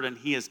His Word and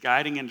He is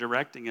guiding and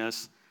directing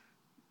us,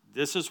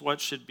 this is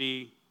what should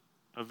be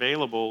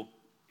available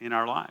in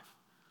our life.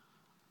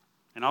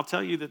 And I'll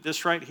tell you that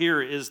this right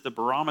here is the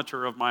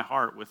barometer of my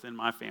heart within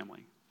my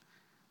family.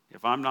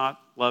 If I'm not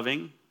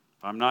loving,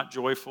 if I'm not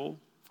joyful,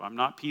 if I'm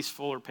not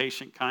peaceful or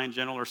patient, kind,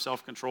 gentle, or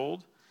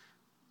self-controlled,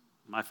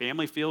 my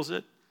family feels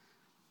it,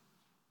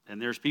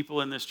 and there's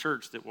people in this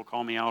church that will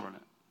call me out on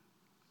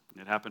it.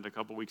 It happened a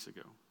couple weeks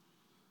ago.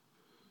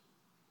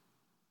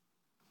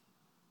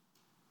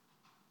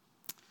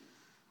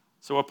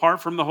 So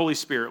apart from the Holy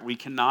Spirit, we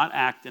cannot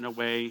act in a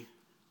way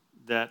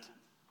that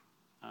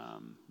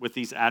with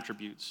these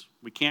attributes.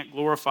 We can't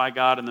glorify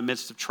God in the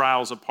midst of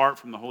trials apart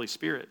from the Holy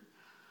Spirit.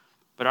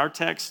 But our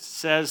text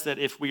says that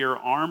if we are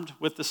armed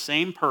with the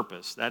same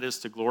purpose, that is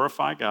to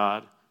glorify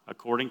God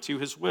according to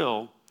His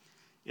will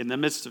in the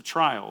midst of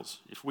trials,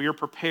 if we are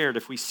prepared,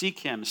 if we seek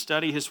Him,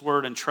 study His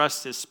Word, and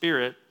trust His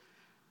Spirit,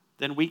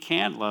 then we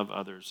can love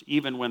others,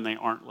 even when they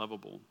aren't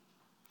lovable.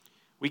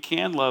 We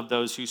can love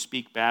those who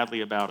speak badly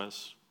about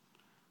us.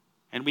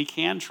 And we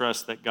can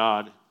trust that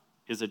God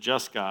is a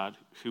just God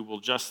who will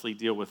justly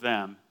deal with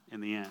them in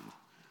the end.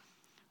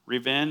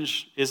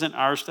 Revenge isn't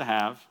ours to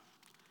have.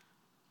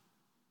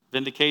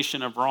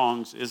 Vindication of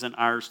wrongs isn't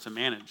ours to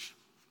manage.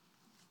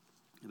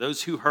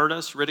 Those who hurt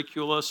us,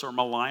 ridicule us, or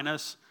malign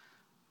us,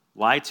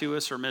 lie to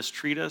us, or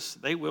mistreat us,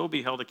 they will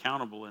be held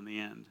accountable in the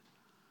end.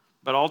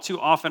 But all too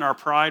often, our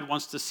pride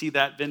wants to see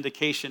that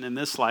vindication in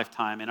this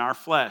lifetime, in our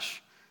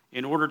flesh,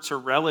 in order to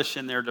relish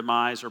in their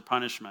demise or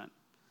punishment.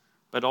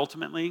 But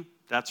ultimately,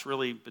 that's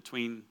really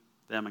between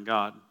them and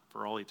God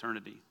for all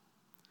eternity.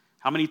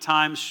 How many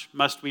times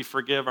must we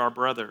forgive our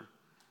brother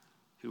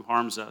who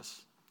harms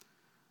us?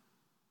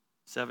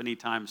 70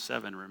 times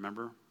 7,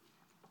 remember?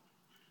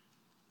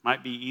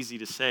 Might be easy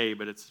to say,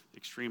 but it's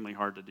extremely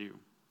hard to do.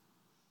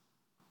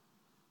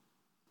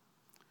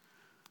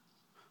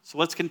 So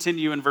let's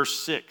continue in verse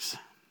 6.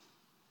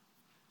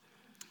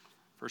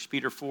 1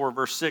 Peter 4,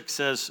 verse 6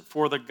 says,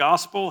 "For the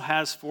gospel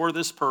has for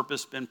this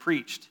purpose been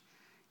preached,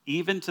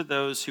 even to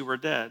those who are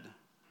dead,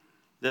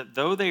 that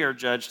though they are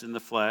judged in the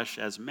flesh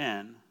as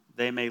men,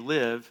 they may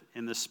live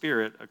in the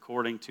Spirit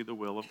according to the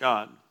will of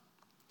God."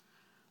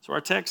 So our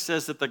text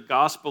says that the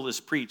gospel is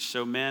preached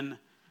so men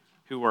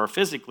who are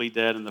physically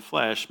dead in the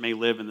flesh may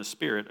live in the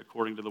Spirit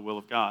according to the will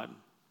of God.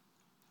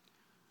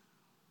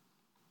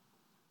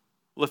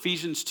 Well,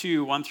 Ephesians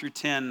 2, 1 through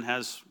 10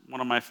 has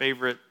one of my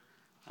favorite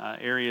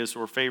areas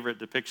or favorite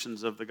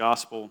depictions of the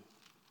gospel.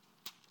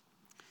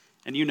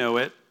 And you know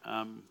it.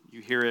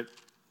 You hear it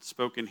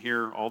spoken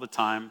here all the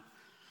time.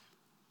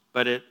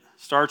 But it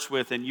starts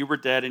with, "And you were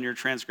dead in your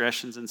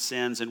transgressions and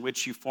sins in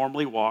which you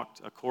formerly walked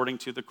according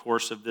to the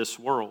course of this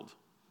world,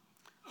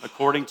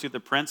 according to the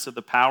prince of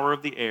the power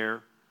of the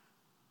air,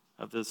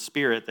 of the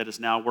spirit that is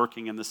now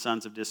working in the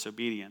sons of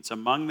disobedience.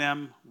 Among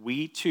them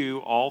we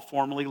too all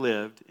formerly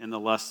lived in the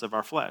lusts of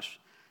our flesh,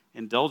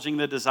 indulging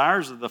the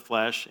desires of the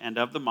flesh and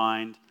of the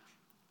mind,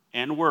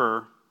 and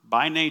were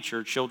by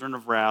nature children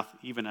of wrath,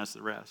 even as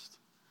the rest.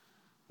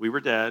 We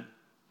were dead."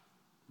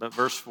 But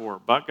verse 4,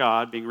 "But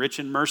God, being rich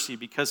in mercy,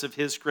 because of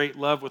His great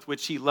love with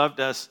which He loved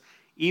us,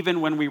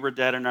 even when we were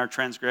dead in our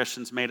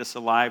transgressions, made us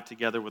alive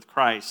together with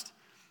Christ.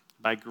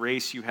 By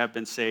grace you have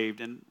been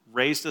saved, and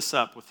raised us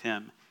up with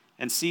Him,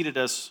 and seated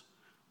us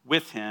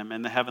with Him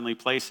in the heavenly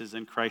places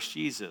in Christ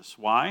Jesus."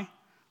 Why?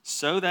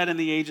 "So that in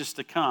the ages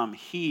to come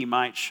He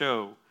might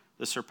show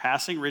the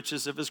surpassing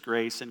riches of His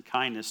grace and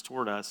kindness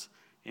toward us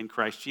in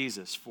Christ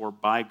Jesus. For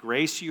by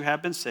grace you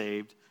have been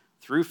saved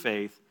through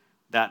faith,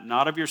 that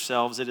not of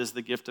yourselves, it is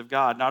the gift of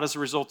God, not as a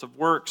result of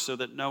works, so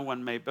that no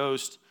one may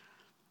boast.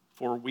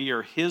 For we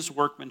are His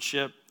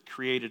workmanship,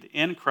 created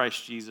in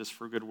Christ Jesus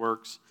for good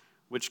works,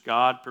 which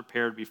God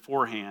prepared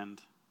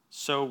beforehand,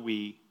 so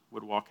we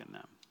would walk in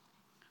them."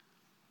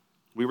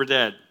 We were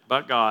dead,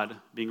 but God,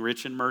 being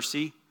rich in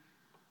mercy,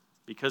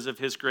 because of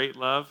His great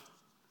love,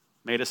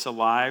 made us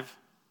alive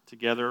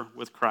together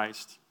with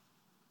Christ.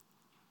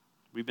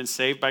 We've been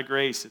saved by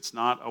grace. It's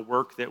not a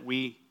work that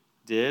we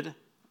did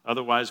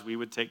Otherwise, we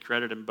would take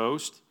credit and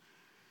boast.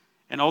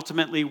 And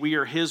ultimately, we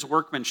are his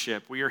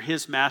workmanship. We are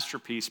his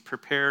masterpiece,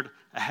 prepared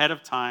ahead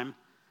of time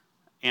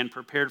and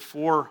prepared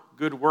for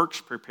good works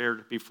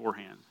prepared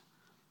beforehand,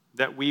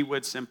 that we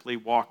would simply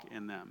walk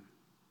in them.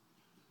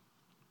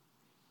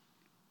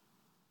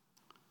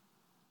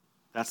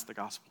 That's the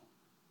gospel.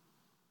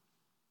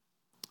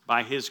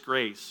 By his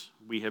grace,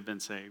 we have been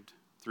saved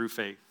through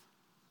faith.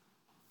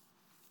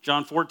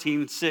 John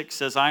 14:6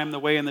 says, I am the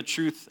way and the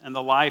truth and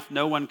the life.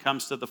 No one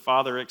comes to the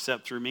Father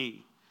except through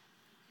me.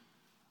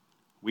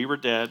 We were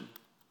dead,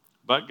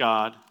 but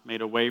God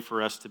made a way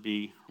for us to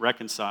be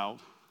reconciled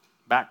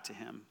back to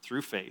him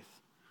through faith.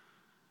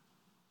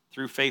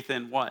 Through faith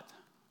in what?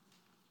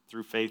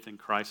 Through faith in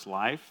Christ's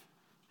life,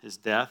 his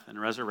death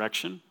and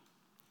resurrection.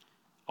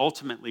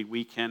 Ultimately,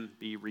 we can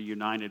be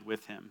reunited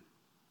with him.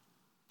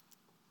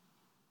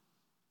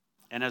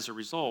 And as a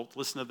result,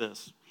 listen to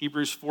this.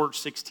 Hebrews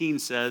 4:16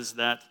 says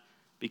that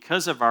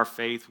because of our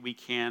faith, we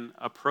can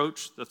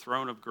approach the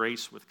throne of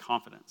grace with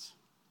confidence.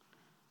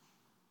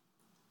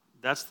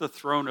 That's the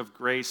throne of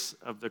grace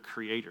of the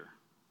Creator.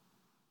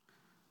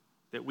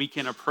 That we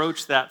can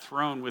approach that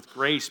throne with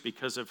grace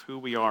because of who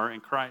we are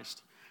in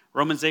Christ.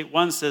 Romans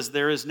 8:1 says,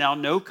 there is now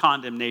no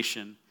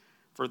condemnation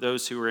for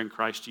those who are in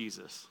Christ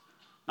Jesus.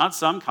 Not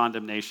some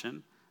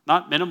condemnation,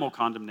 not minimal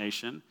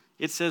condemnation.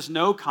 It says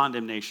no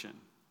condemnation.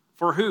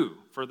 For who?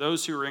 For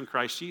those who are in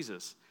Christ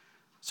Jesus.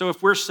 So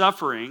if we're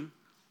suffering,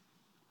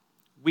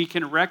 we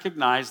can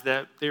recognize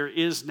that there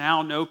is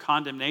now no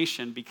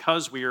condemnation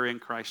because we are in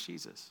Christ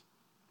Jesus.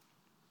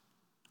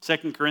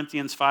 2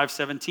 Corinthians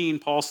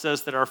 5:17, Paul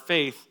says that our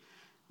faith,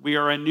 we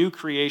are a new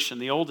creation.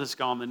 The old has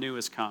gone, the new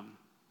has come.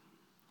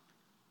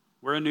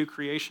 We're a new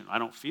creation. I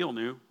don't feel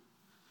new,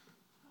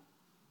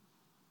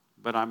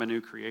 but I'm a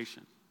new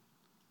creation.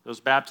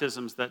 Those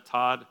baptisms that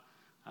Todd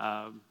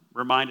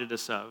reminded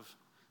us of,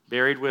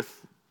 buried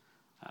with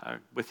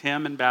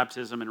him in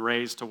baptism and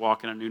raised to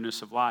walk in a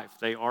newness of life.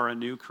 They are a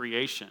new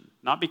creation,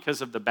 not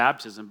because of the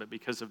baptism, but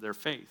because of their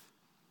faith.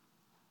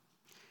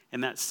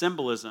 And that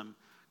symbolism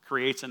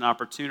creates an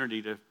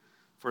opportunity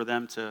for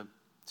them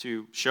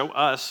to show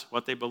us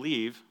what they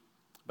believe,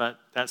 but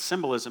that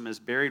symbolism is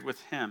buried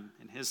with him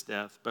in his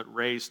death, but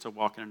raised to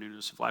walk in a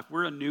newness of life.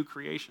 We're a new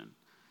creation.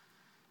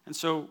 And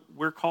so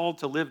we're called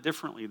to live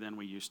differently than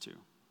we used to.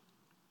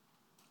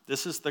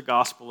 This is the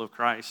gospel of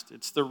Christ.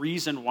 It's the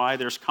reason why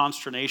there's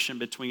consternation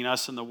between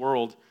us and the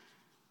world.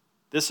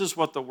 This is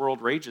what the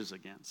world rages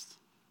against.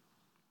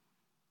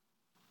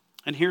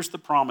 And here's the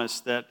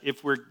promise that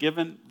if we're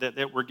given,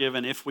 that we're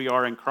given if we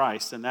are in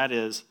Christ, and that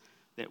is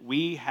that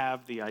we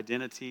have the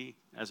identity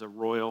as a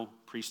royal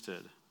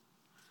priesthood.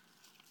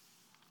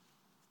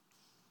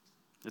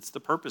 It's the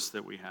purpose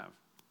that we have.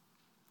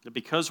 That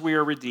because we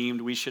are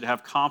redeemed, we should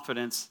have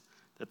confidence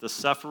that the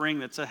suffering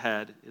that's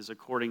ahead is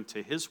according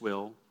to his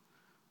will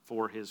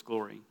for his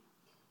glory.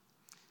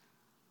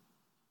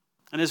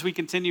 And as we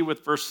continue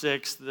with verse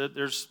 6,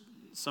 there's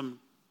some,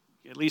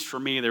 at least for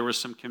me, there was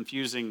some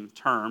confusing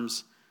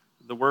terms.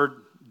 The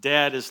word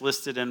dead is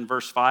listed in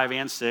verse 5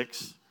 and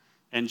 6,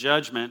 and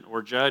judgment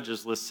or judge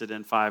is listed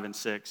in 5 and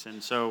 6.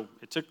 And so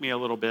it took me a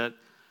little bit,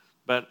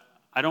 but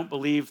I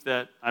believe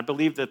that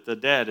the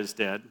dead is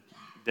dead.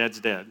 Dead's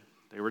dead.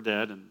 They were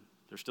dead and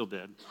they're still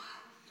dead.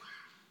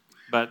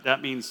 But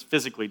that means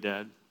physically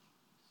dead.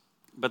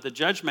 But the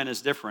judgment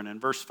is different. In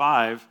verse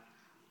 5,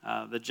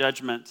 the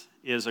judgment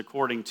is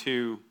according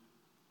to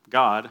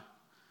God.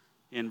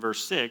 In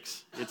verse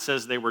 6, it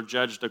says they were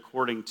judged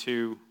according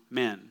to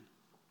men.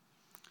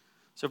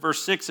 So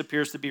verse 6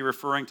 appears to be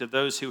referring to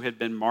those who had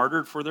been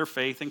martyred for their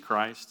faith in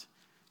Christ,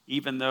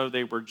 even though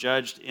they were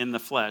judged in the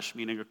flesh,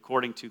 meaning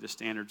according to the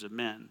standards of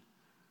men.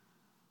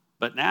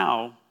 But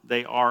now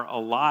they are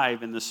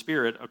alive in the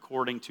Spirit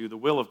according to the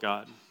will of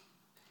God.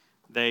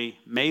 They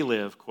may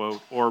live,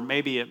 quote, or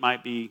maybe it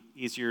might be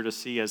easier to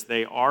see as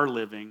they are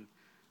living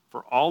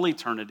for all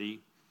eternity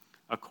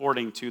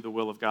according to the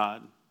will of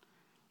God,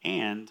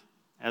 and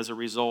as a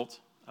result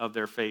of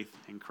their faith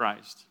in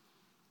Christ.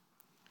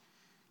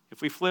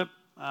 If we flip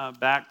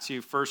back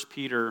to 1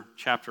 Peter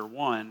chapter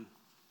 1,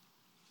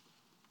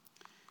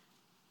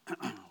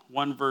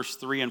 1 verse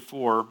 3 and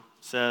 4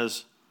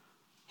 says,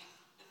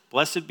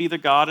 Blessed be the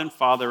God and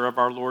Father of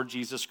our Lord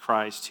Jesus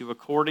Christ, who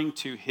according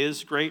to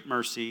his great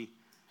mercy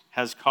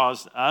has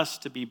caused us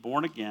to be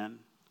born again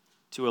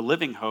to a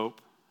living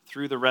hope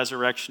through the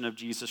resurrection of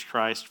Jesus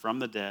Christ from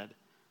the dead,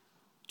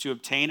 to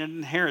obtain an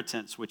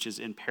inheritance which is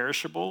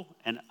imperishable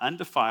and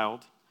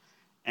undefiled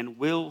and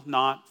will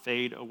not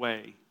fade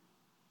away,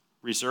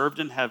 reserved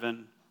in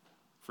heaven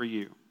for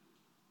you.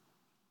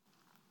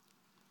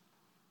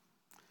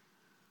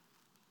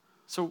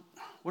 So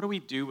what do we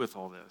do with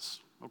all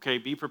this? Okay,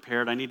 be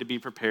prepared. I need to be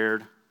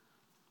prepared.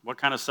 What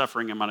kind of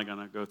suffering am I going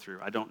to go through?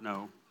 I don't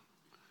know.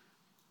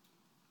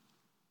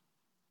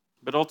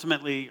 But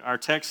ultimately, our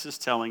text is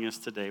telling us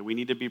today we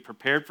need to be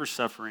prepared for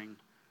suffering.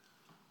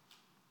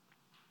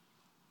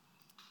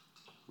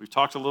 We've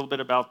talked a little bit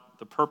about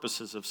the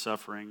purposes of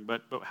suffering,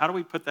 but how do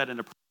we put that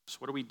into practice?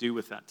 What do we do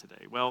with that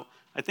today? Well,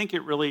 I think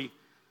it really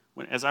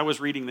As I was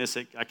reading this,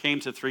 I came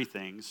to three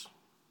things.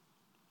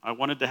 I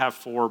wanted to have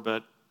four,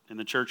 but in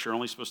the church, you're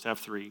only supposed to have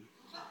three.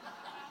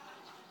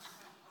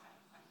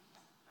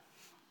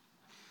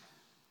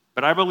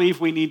 But I believe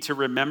we need to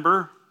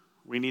remember,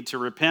 we need to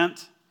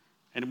repent,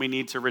 and we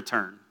need to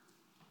return.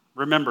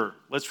 Remember.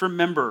 Let's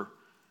remember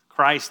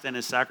Christ and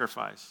his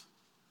sacrifice.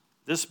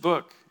 This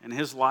book and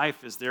his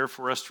life is there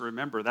for us to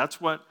remember. That's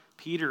what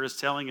Peter is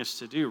telling us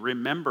to do.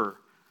 Remember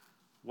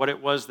what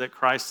it was that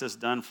Christ has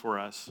done for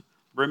us.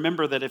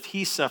 Remember that if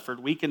he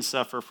suffered, we can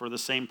suffer for the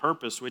same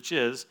purpose, which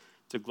is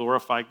to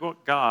glorify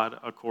God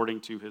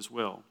according to his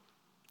will.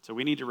 So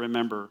we need to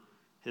remember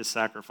his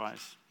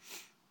sacrifice.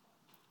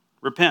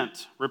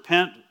 Repent.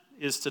 Repent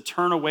is to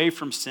turn away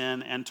from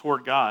sin and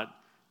toward God.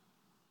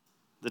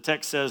 The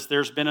text says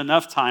there's been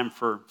enough time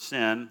for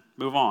sin,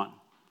 move on.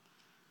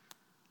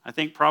 I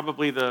think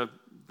probably the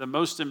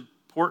most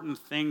important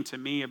thing to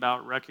me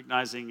about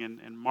recognizing,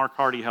 and Mark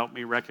Hardy helped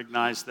me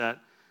recognize that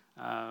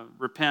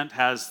repent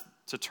has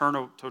to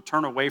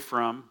turn away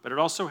from, but it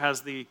also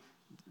has the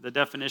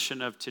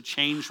definition of to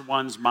change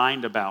one's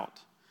mind about.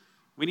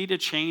 We need to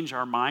change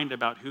our mind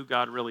about who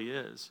God really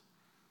is.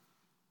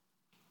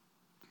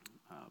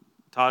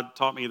 Todd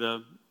taught me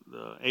the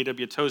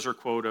A.W. Tozer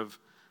quote of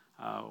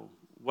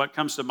what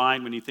comes to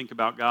mind when you think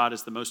about God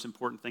is the most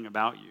important thing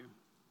about you.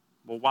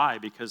 Well, why?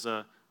 Because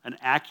an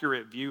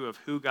accurate view of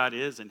who God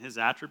is and his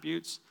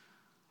attributes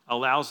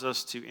allows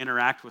us to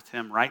interact with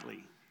him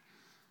rightly.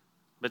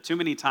 But too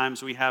many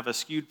times we have a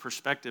skewed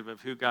perspective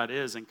of who God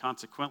is, and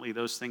consequently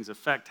those things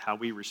affect how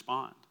we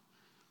respond.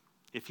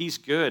 If he's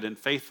good and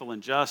faithful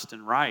and just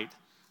and right,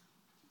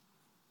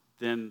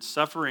 then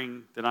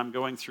suffering that I'm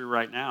going through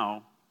right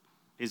now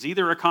is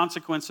either a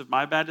consequence of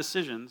my bad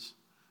decisions,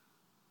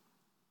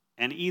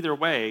 and either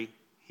way,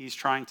 he's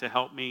trying to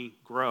help me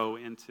grow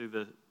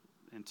into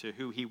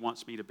who he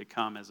wants me to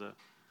become as a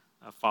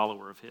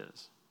follower of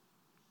his.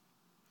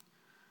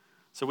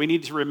 So we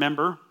need to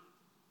remember,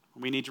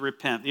 we need to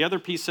repent. The other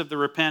piece of the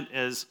repent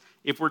is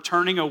if we're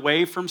turning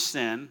away from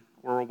sin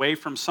or away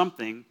from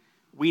something,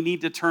 we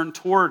need to turn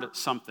toward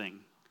something.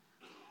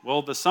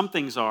 Well, the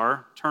somethings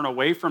are turn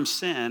away from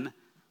sin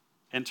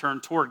and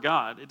turn toward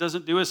God. It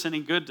doesn't do us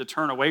any good to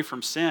turn away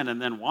from sin and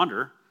then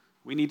wander.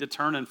 We need to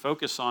turn and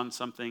focus on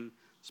something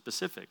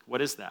specific.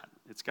 What is that?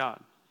 It's God.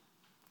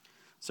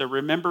 So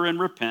remember and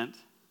repent,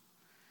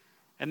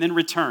 and then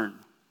return.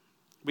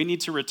 We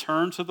need to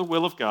return to the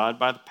will of God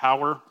by the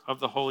power of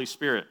the Holy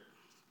Spirit.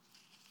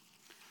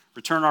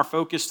 Return our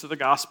focus to the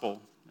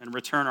gospel and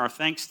return our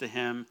thanks to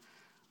him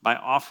by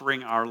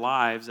offering our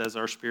lives as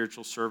our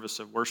spiritual service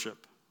of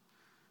worship.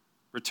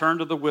 Return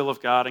to the will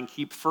of God and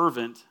keep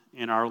fervent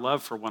in our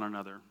love for one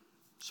another.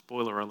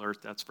 Spoiler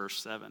alert, that's verse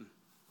 7.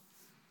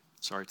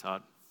 Sorry,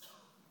 Todd.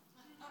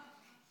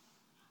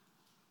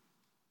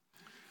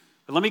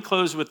 But let me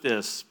close with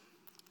this.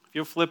 If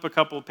you'll flip a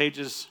couple of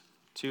pages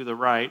to the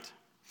right,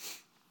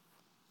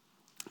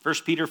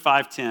 1 Peter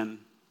 5:10.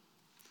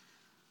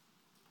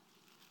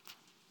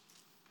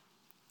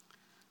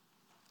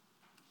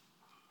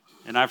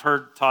 And I've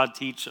heard Todd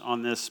teach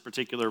on this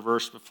particular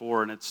verse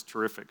before, and it's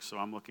terrific, so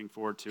I'm looking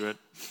forward to it.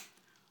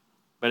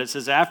 But it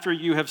says, after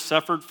you have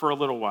suffered for a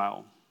little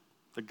while,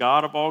 the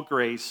God of all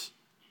grace,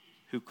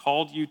 who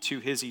called you to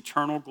his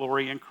eternal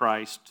glory in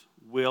Christ,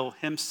 will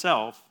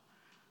himself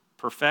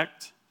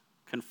perfect,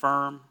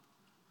 confirm,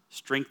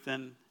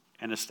 strengthen,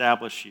 and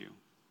establish you.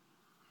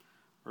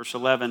 Verse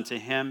 11, to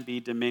him be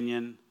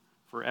dominion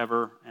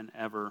forever and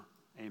ever.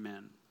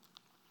 Amen.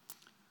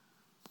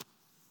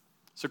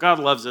 So God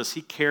loves us.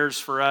 He cares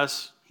for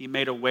us. He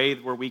made a way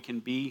where we can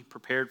be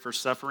prepared for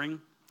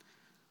suffering,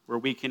 where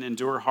we can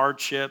endure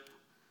hardship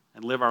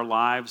and live our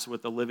lives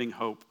with a living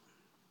hope.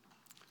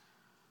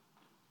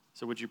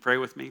 So would you pray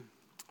with me?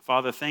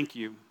 Father, thank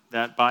you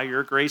that by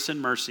your grace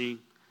and mercy,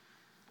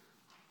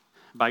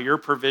 by your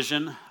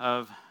provision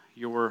of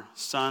your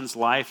Son's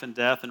life and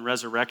death and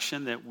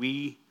resurrection, that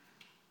we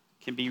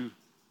can be,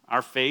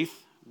 our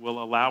faith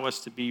will allow us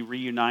to be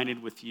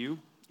reunited with you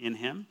in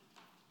him.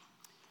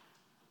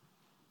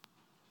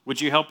 Would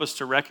you help us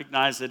to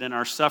recognize that in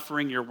our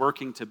suffering, you're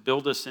working to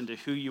build us into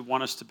who you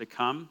want us to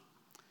become?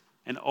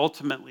 And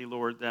ultimately,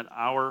 Lord, that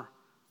our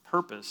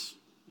purpose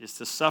is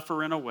to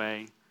suffer in a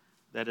way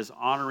that is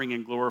honoring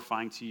and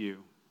glorifying to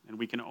you. And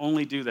we can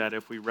only do that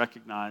if we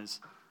recognize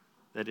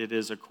that it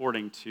is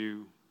according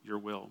to your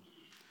will.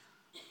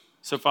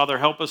 So, Father,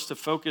 help us to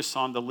focus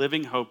on the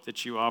living hope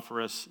that you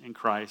offer us in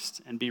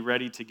Christ and be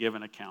ready to give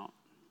an account.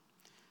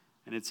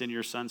 And it's in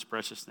your Son's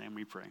precious name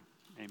we pray.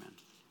 Amen.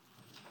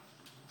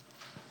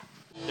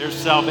 There's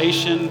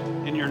salvation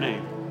in your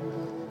name.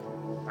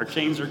 Our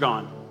chains are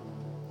gone.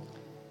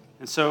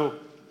 And so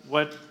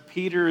what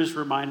Peter is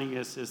reminding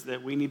us is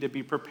that we need to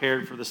be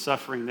prepared for the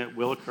suffering that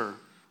will occur.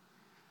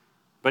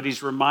 But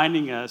he's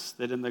reminding us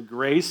that in the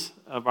grace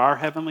of our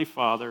Heavenly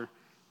Father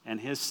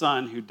and his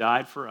Son who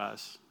died for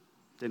us,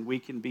 then we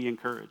can be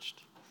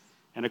encouraged.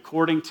 And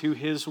according to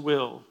his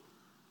will,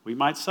 we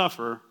might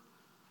suffer,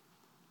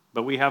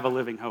 but we have a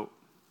living hope.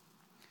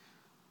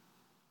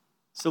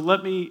 So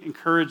let me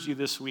encourage you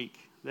this week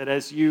that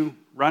as you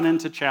run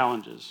into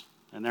challenges,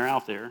 and they're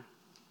out there,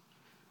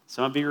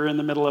 some of you are in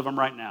the middle of them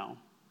right now,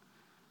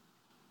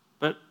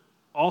 but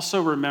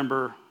also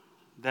remember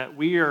that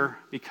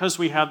because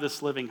we have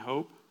this living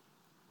hope,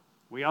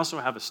 we also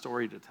have a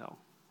story to tell.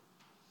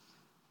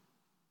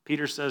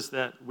 Peter says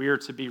that we are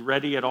to be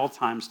ready at all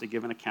times to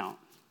give an account.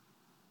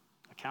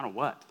 Account of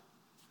what?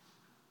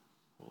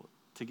 Well,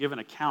 to give an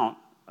account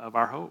of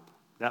our hope,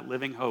 that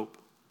living hope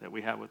that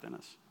we have within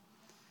us.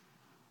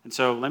 And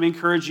so let me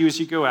encourage you as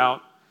you go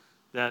out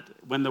that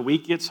when the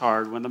week gets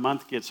hard, when the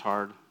month gets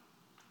hard,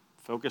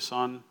 focus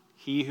on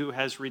He who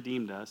has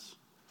redeemed us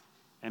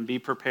and be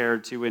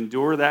prepared to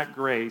endure that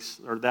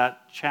grace or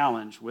that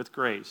challenge with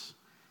grace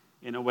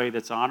in a way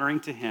that's honoring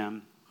to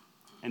Him,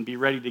 and be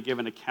ready to give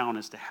an account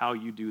as to how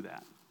you do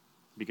that,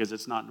 because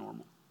it's not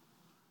normal.